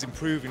everyone is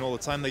improving all the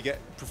time. They get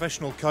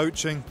professional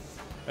coaching,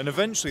 and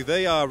eventually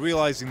they are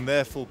realizing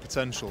their full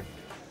potential.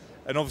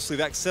 And obviously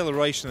the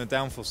acceleration and the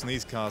downforce in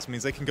these cars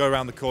means they can go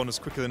around the corners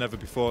quicker than ever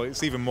before.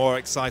 It's even more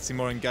exciting,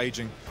 more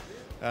engaging,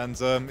 and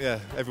yeah,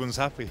 everyone's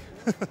happy.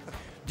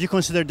 Do you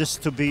consider this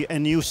to be a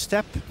new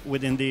step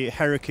within the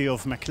hierarchy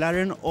of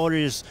McLaren, or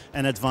is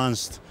an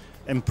advanced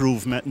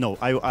improvement? No,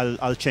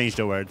 I'll change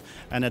the word.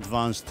 An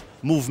advanced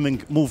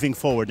moving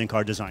forward in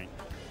car design.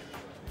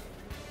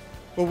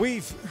 Well,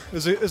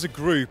 as a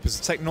group, as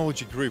a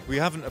technology group, we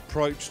haven't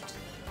approached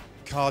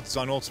car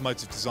design,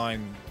 automotive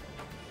design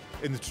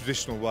in the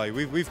traditional way.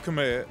 We've come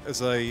here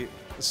as a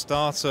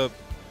startup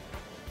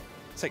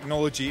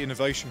technology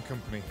innovation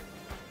company.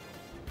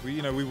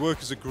 We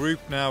work as a group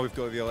now. We've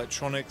got the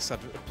electronics,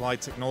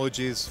 applied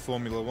technologies,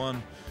 Formula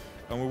One,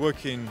 and we're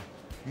working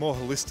more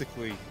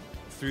holistically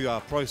through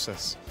our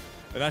process.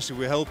 And actually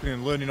we're helping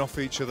and learning off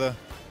each other,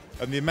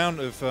 and the amount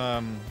of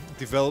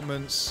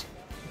developments,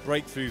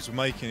 breakthroughs we're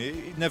making,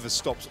 it never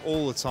stops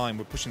all the time.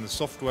 We're pushing the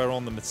software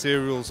on, the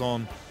materials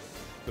on,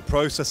 the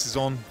processes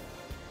on,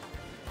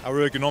 our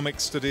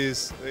ergonomic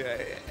studies,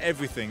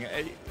 everything.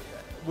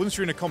 Once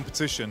you're in a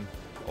competition,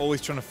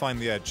 always trying to find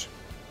the edge.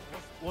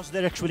 Was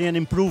there actually an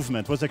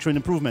improvement? Was there actually an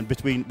improvement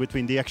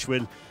between the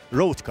actual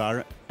road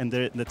car and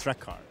the track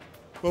car?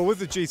 Well, with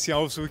the GTR,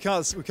 obviously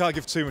we can't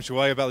give too much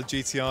away about the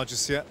GTR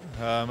just yet.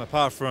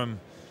 Apart from,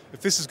 if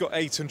this has got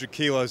 800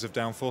 kilos of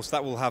downforce,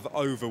 that will have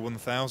over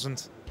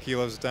 1,000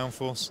 kilos of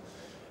downforce.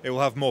 It will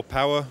have more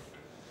power.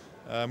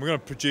 We're going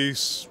to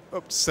produce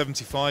up to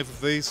 75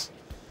 of these,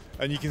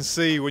 and you can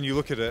see when you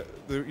look at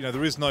it,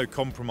 there is no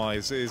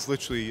compromise. It is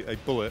literally a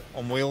bullet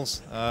on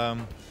wheels.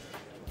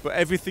 But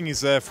everything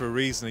is there for a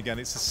reason. Again,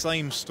 it's the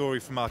same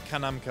story from our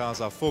Can-Am cars,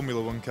 our Formula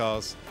One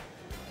cars,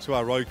 to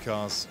our road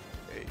cars.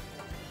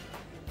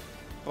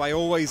 By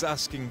always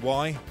asking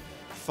why,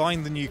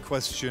 find the new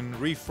question,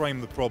 reframe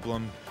the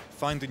problem,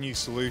 find a new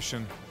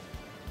solution,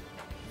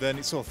 then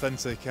it's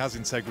authentic, it has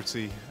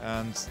integrity,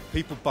 and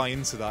people buy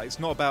into that. It's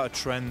not about a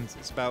trend,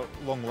 it's about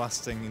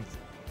long-lasting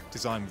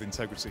design with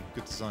integrity,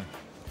 good design.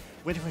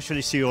 When you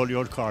actually see all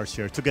your cars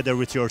here together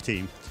with your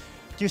team,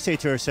 you say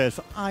to yourself,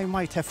 I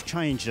might have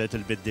changed a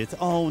little bit this.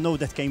 Oh no,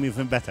 that came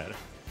even better.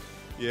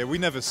 Yeah, we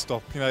never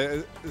stop. You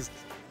know,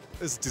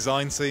 as a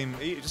design team,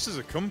 just as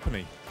a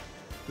company,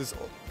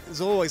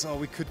 there's always, oh,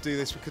 we could do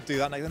this, we could do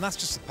that, and that's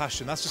just the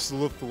passion. That's just the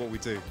love for what we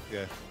do.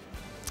 Yeah.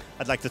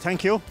 I'd like to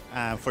thank you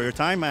for your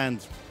time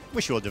and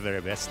wish you all the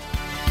very best.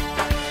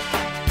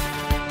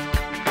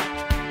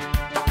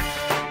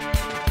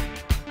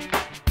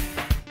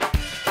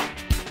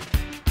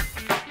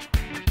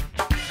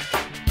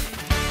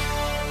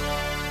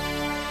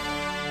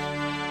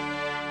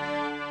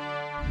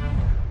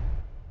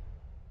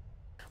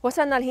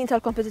 Wasalna l-ħin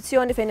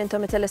tal-kompetizzjoni fejn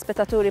intom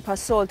it-telespettaturi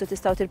bħas-soltu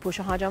tistgħu tilpu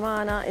xi ħaġa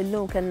magħna.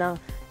 Illum kellna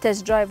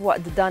test drive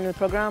waqt dan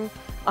il-programm.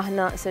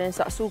 Aħna se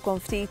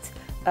nsaqsukom ftit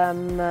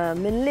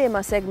minn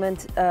liema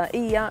segment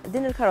hija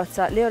din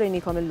il-karozza li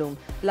jorinikom illum,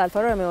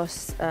 l-Alfa Romeo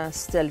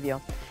Stelvio.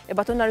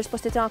 Ibatunna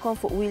risposti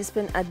tagħkom fuq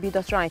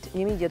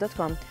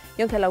wheelspin@b.right.newmedia.com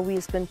jew kellha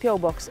Wheelspin PO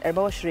Box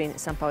 24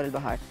 San Pawl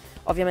il-Baħar.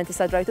 Ovvjament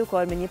tista' drajtu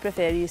wkoll min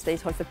jippreferi jista'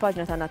 jidħol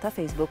fil-paġna tagħna ta'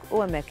 Facebook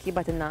u hemmhekk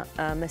jibgħatilna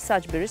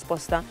messaġġ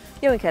bir-risposta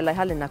jew inkella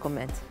jħallilna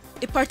komment.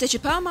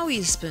 Ipparteċipaw ma'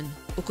 Wheelspin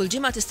u kull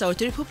ġimgħa tistgħu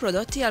tirbħu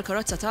prodotti għall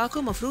karozza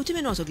tagħkom offruti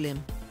minn Autoglim.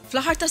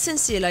 Fl-aħħar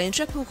tas-sensiela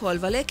jintrepħu wkoll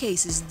valet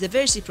cases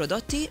diversi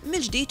prodotti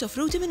mill-ġdid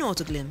offruti minn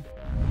Autoglim.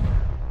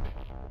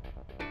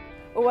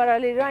 U wara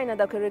li rajna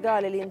dawk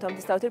ir-rigali li intom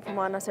tistgħu tirbħu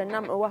magħna ser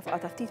nagħmlu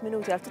wafqa ta' ftit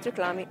minuti għal ftit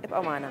riklami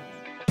ibqgħu magħna.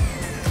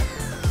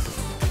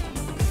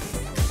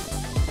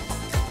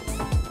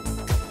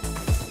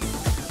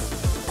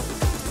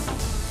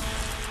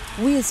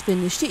 Wheelspin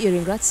nixtieq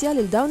jirringrazzja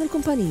lil dawn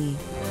il-kumpaniji.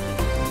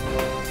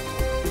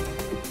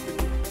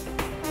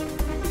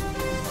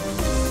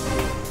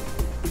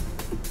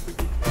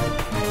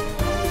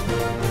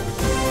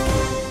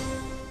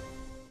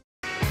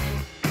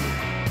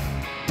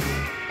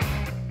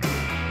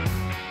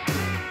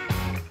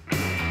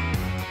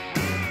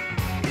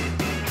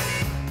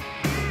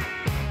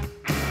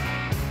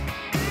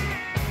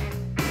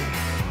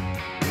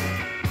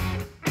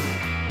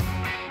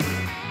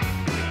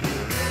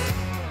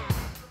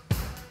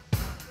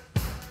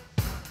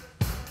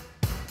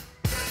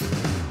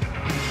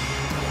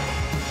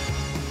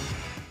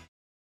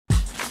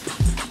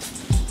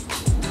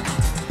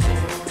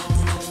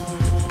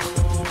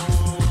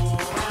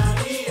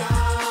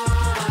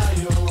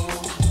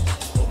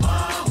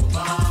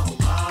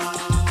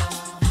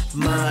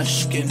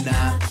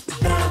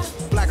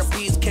 Black of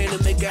peas came to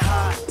make it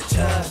hot.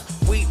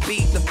 We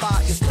beat the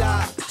fire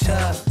start.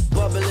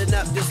 Bubbling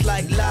up just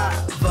like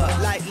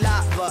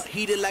lava,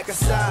 heated like a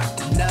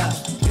sauna.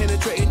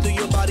 Penetrating through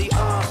your body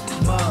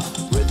armor.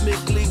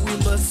 Rhythmically we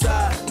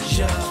massage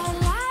ya.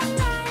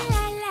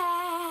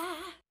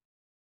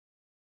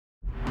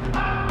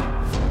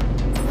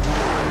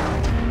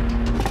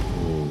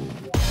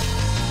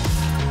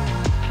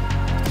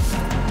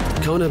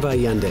 Kona by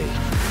Hyundai.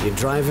 You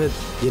drive it,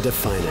 you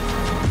define it.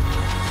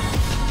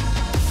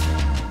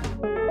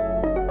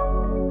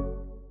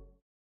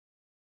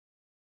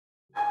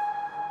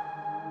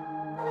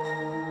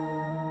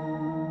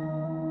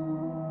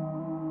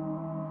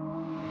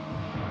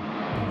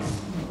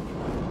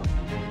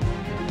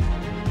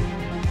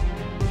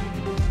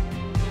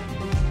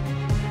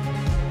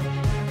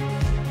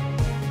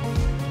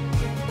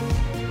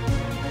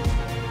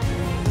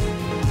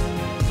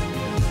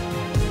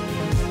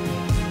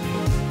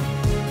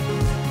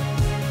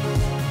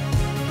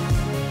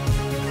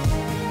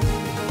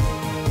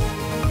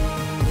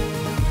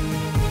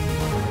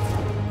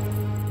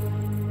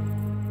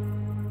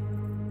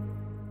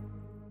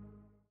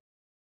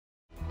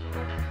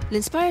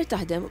 L-Inspire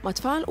taħdem ma'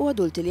 tfal u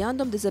adulti li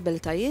għandhom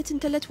diżabilitajiet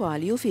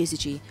intellettwali u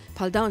fiżiċi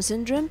bħal Down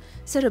syndrome,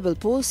 cerebral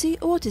palsy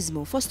u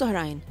autizmu fost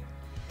oħrajn.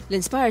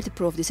 L-Inspire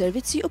tipprovdi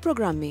servizzi u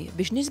programmi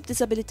biex nies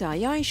b'diżabilità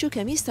jgħixu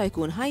kemm jista'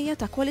 jkun ħajja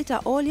ta'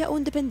 kwalità għolja u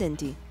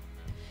indipendenti.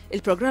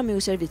 Il-programmi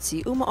u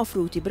servizzi huma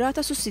offruti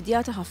brata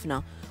sussidjata ħafna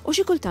u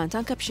xi kultant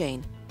anke b'xejn.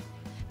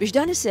 Biex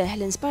dan iseħħ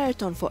l-Inspire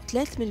tonfoq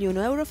 3 miljun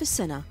euro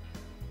fis-sena.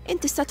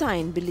 Inti tista'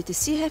 tgħin billi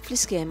tissieħeb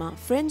fl-iskema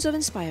Friends of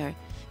Inspire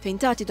fejn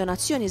tagħti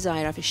donazzjoni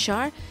żgħira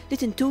fix-xahar li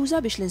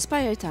tintuża biex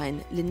l-Inspire tajn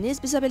lin-nies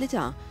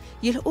b'diżabilità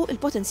jilħqu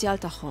il-potenzjal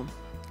tagħhom.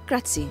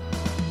 Grazzi.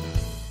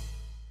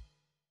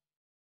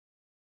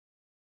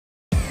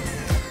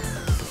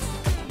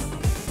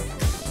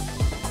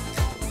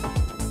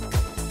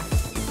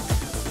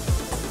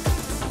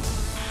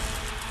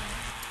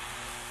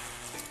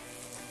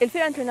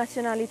 Il-Fira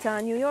Internazzjonali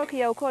ta' New York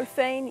hija wkoll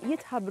fejn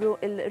jitħabbru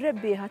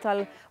il-rebbieħa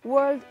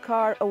tal-World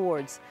Car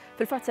Awards.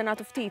 Fil-fatt se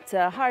nagħtu ftit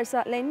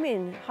ħarsa lejn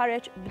min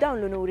ħareġ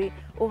b'dawn l-unuri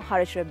u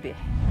ħareġ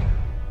rebbieħ.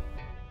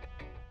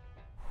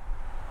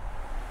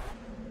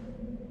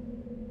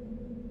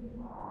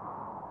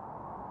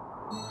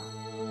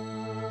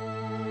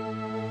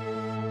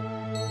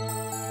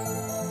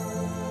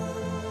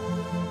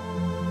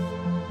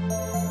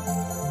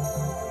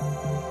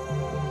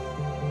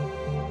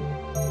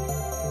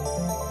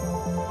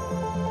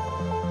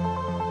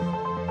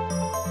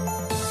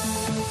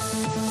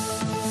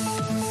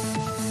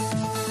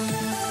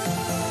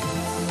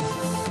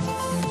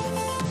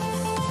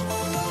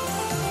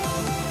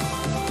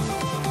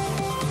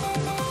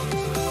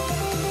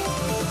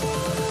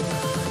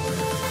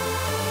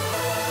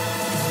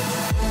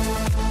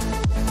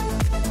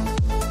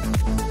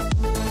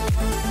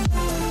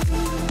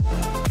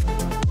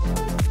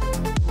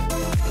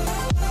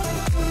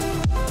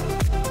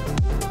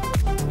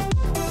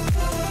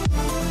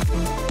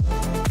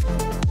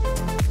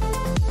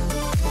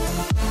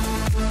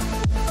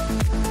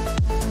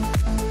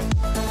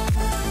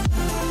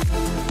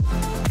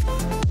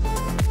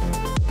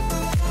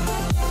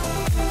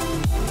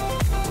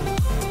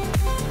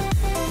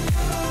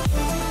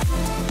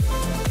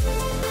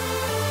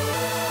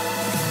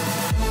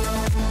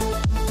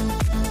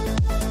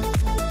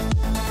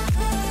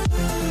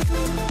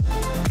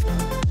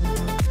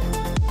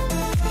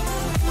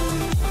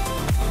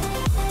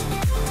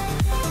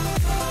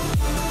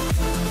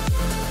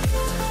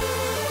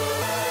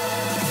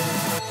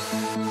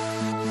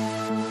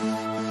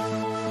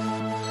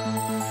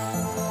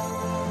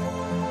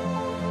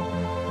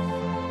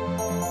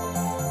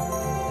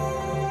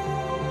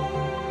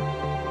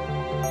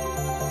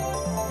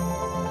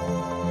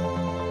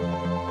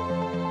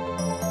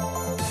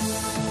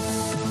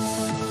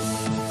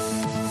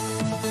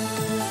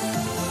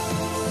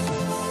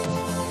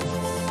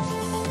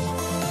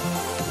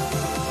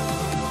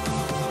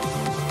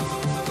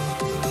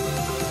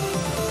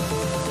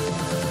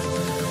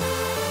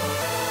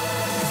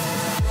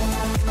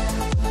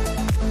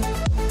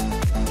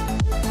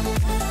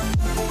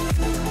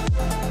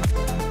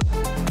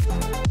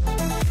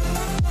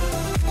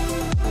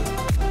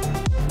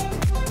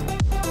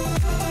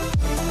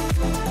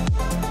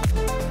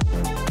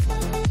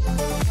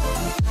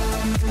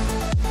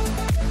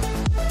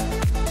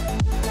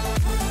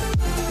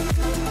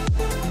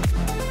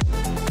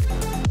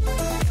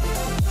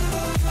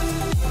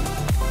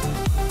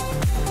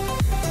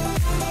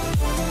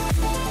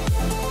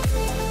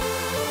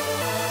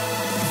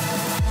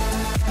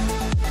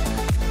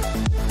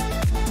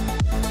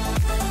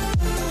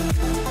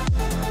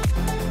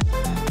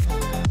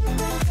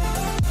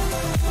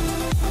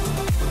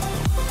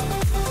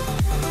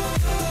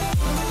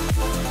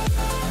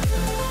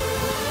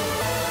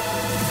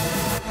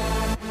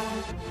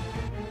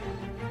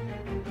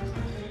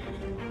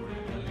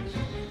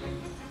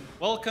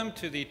 Welcome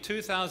to the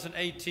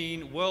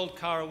 2018 World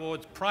Car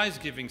Awards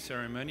prize-giving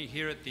ceremony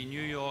here at the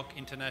New York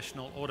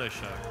International Auto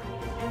Show.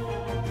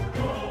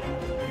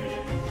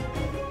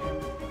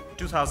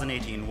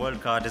 2018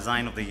 World Car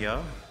Design of the Year.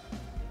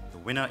 The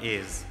winner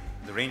is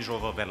the Range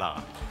Rover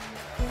Velar.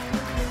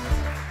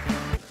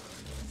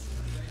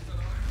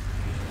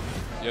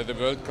 Yeah, the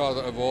World Car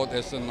Award,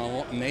 as the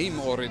name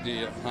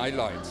already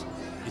highlights,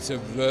 it's a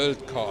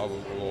World Car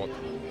Award.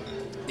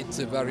 It's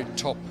a very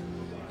top,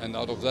 and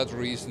out of that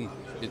reason,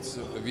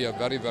 we are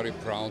very, very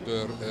proud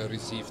to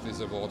receive this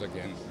award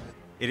again.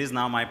 It is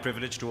now my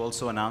privilege to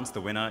also announce the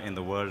winner in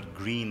the World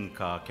Green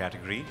Car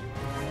category,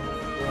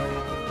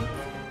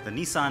 the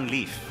Nissan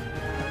Leaf.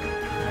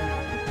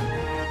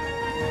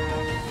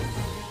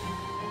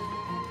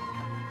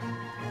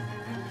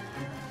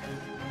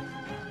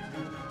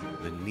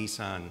 The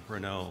Nissan,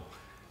 Renault,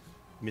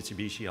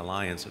 Mitsubishi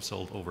Alliance have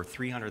sold over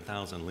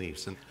 300,000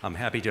 Leafs, and I'm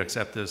happy to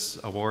accept this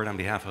award on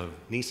behalf of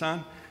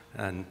Nissan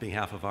and on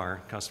behalf of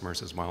our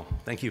customers as well.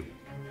 Thank you.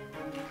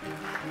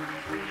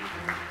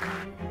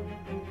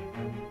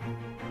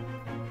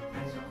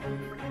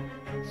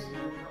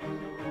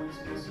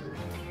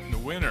 The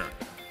winner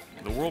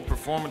of the World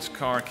Performance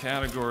Car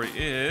category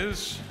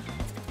is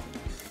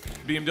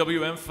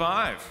BMW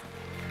M5.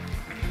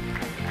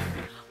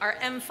 Our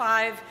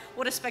M5,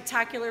 what a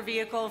spectacular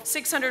vehicle.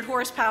 600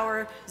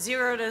 horsepower,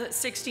 0 to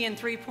 60 in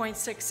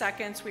 3.6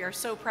 seconds. We are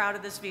so proud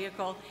of this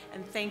vehicle,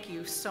 and thank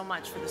you so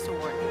much for this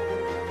award.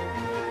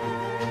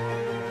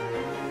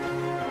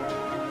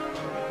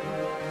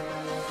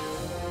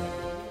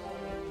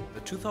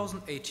 The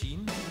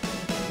 2018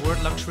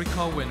 World Luxury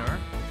Car winner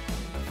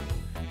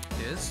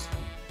is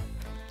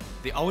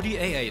the Audi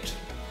A8.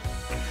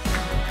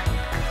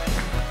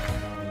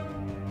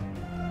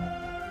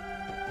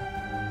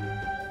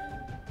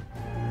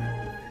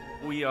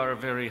 We are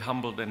very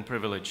humbled and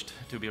privileged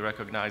to be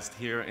recognized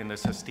here in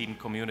this esteemed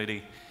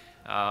community.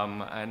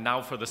 And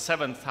now for the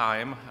 7th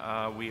time,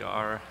 we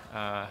are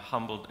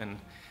humbled and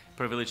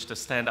privileged to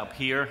stand up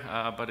here,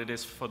 but it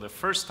is for the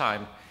first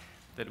time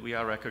that we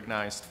are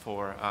recognized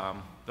for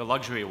the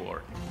Luxury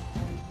Award.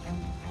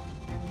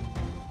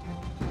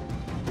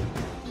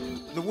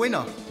 The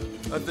winner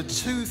of the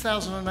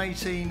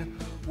 2018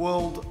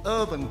 World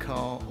Urban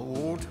Car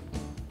Award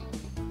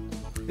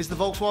is the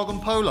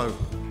Volkswagen Polo.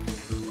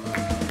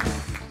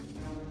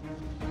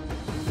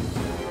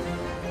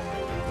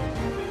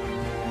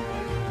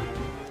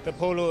 The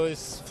Polo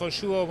is for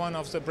sure one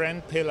of the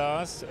brand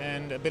pillars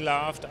and a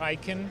beloved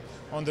icon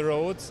on the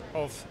roads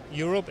of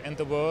Europe and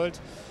the world.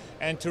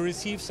 And to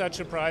receive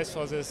such a prize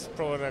for this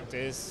product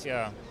is,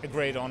 a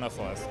great honor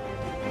for us.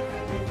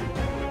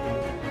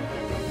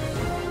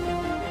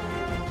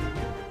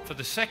 For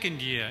the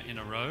 2nd year in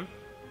a row,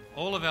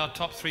 all of our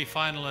top 3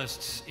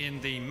 finalists in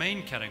the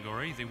main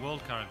category, the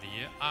World Car of the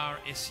Year, are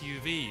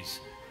SUVs,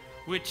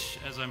 which,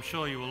 as I'm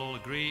sure you will all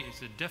agree,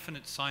 is a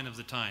definite sign of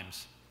the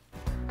times.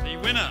 The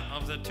winner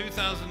of the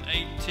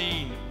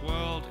 2018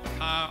 World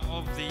Car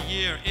of the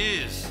Year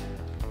is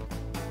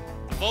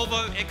the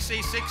Volvo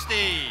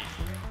XC60.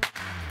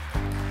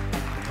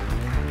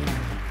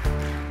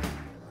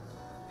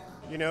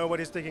 You know what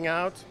is sticking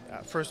out?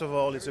 First of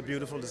all, it's a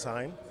beautiful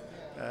design.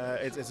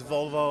 It's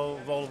Volvo,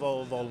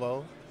 Volvo,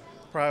 Volvo.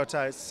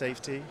 Prioritized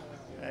safety,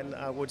 and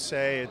I would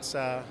say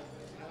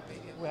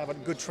we have a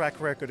good track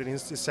record in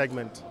this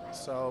segment.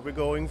 So we're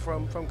going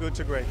from good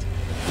to great.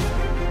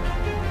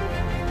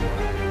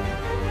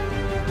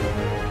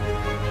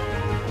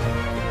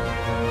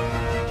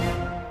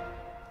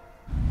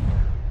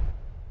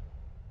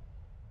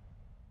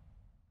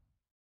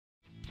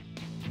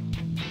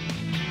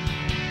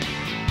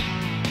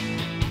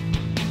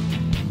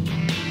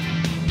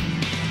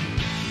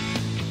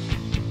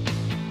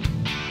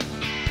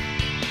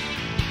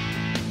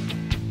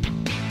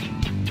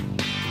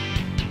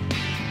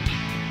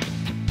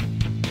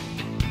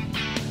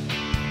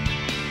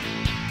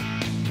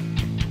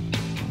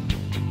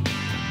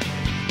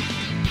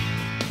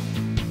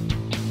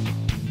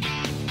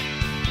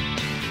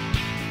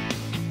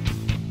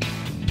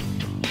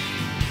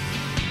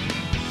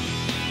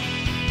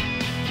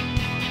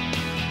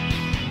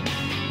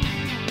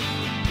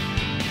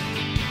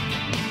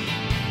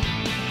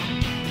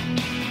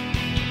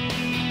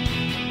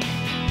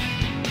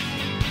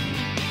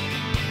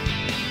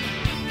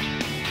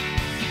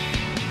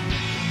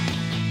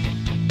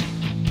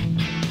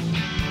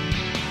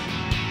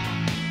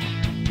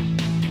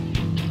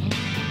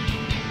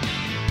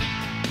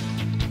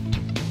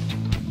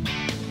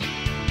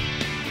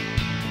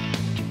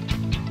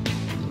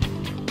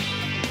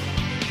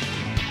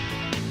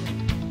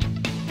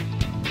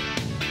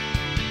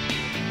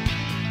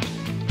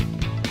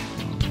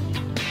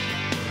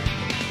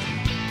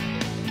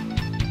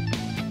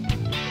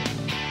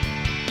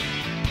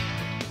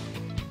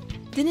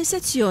 Din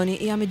is-sezzjoni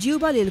hija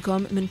miġjuba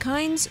lilkom minn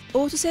Kynes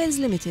Auto Sales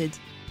Limited,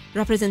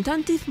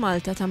 rappreżentanti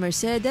f'Malta ta'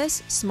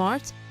 Mercedes,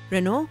 Smart,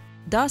 Renault,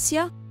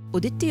 Dacia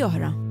u ditti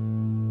oħra.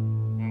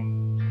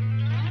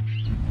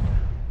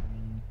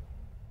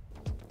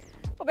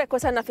 U bekk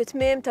wasalna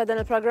fit-tmiem ta' dan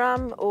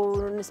il-programm u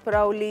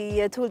nisperaw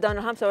li tul dawn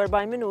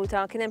 45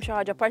 minuta kien hemm xi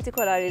ħaġa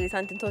partikolari li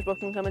tant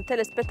intoġbok minnkom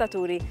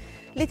il-telespettaturi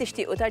li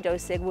tixtiequ tarġgħu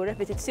issegwu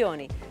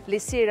repetizzjoni li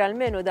ssir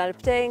almenu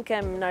darbtejn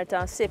kemm nhar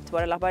ta' Sibt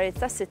wara l-aħbarijiet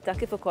tas-sitta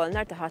kif ukoll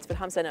nhar ta' Ħadd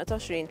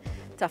fil-25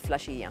 ta'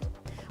 flaxija.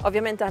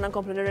 Ovvjament aħna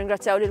nkomplu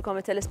nirringrazzjaw lilkom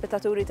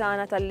it-telespettaturi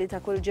tagħna talli ta'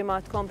 kull ġimgħa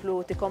tkomplu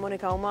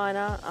tikkomunikaw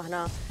magħna,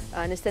 aħna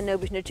nistennew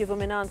biex nirċievu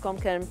minn għandkom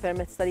kemm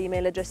permezz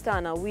tal-email address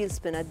tagħna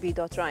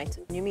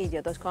wheelspin@b.right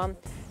newmedia.com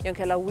jew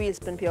kellha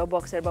Wheelspin PO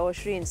Box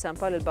 24 San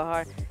Pawl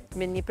il-Baħar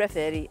min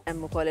jippreferi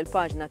hemm ukoll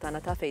il-paġna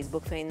tagħna ta'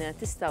 Facebook fejn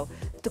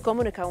tistgħu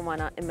tikkomunikaw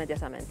magħna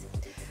immedjatament.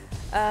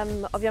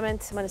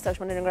 Ovvjament ma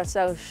nistgħux ma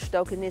nirringrazzjawx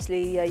dawk in-nies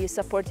li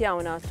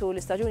jissapportjawna tul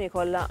l-istaġuni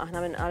kollha,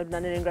 aħna minn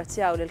qalbna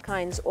nirringrazzjaw lil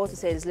Kynes Auto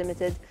Sales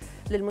Limited,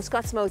 lil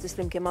Muscat Motors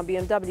flimkien ma'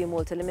 BMW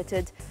Malta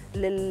Limited,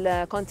 lil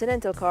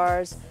Continental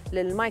Cars,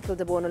 lil Michael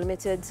De Bono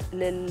Limited,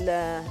 lil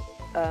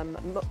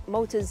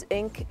Motors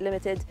Inc.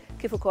 Limited,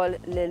 kif ukoll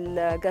lil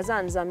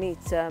Gazanza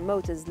Meat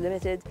Motors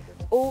Limited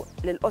u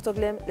lil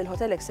Autoglim, lil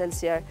Hotel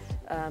Excelsior,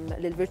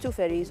 lil Virtu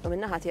Ferries u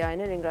minnaħa tiegħi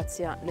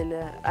nirringrazzja lil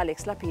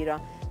Alex Lapira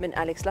minn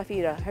Alex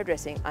Lapira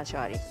Hairdressing għal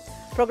xari.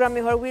 Programm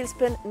ieħor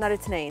Wheelspin nhar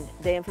it-tnejn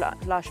dejjem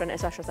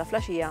fl-10 ta'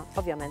 flaxija,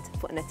 ovvjament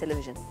fuq Net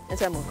Television.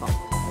 Insemmulkom.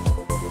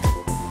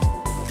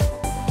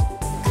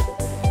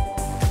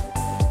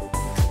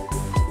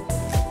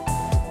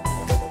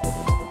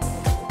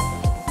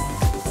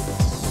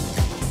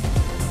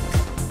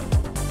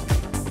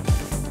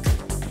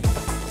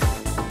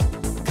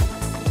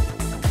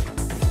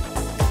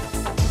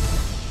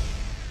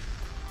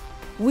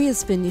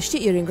 Wheelspin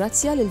jixtieq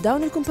jirringrazzja lil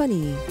dawn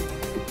il-kumpaniji.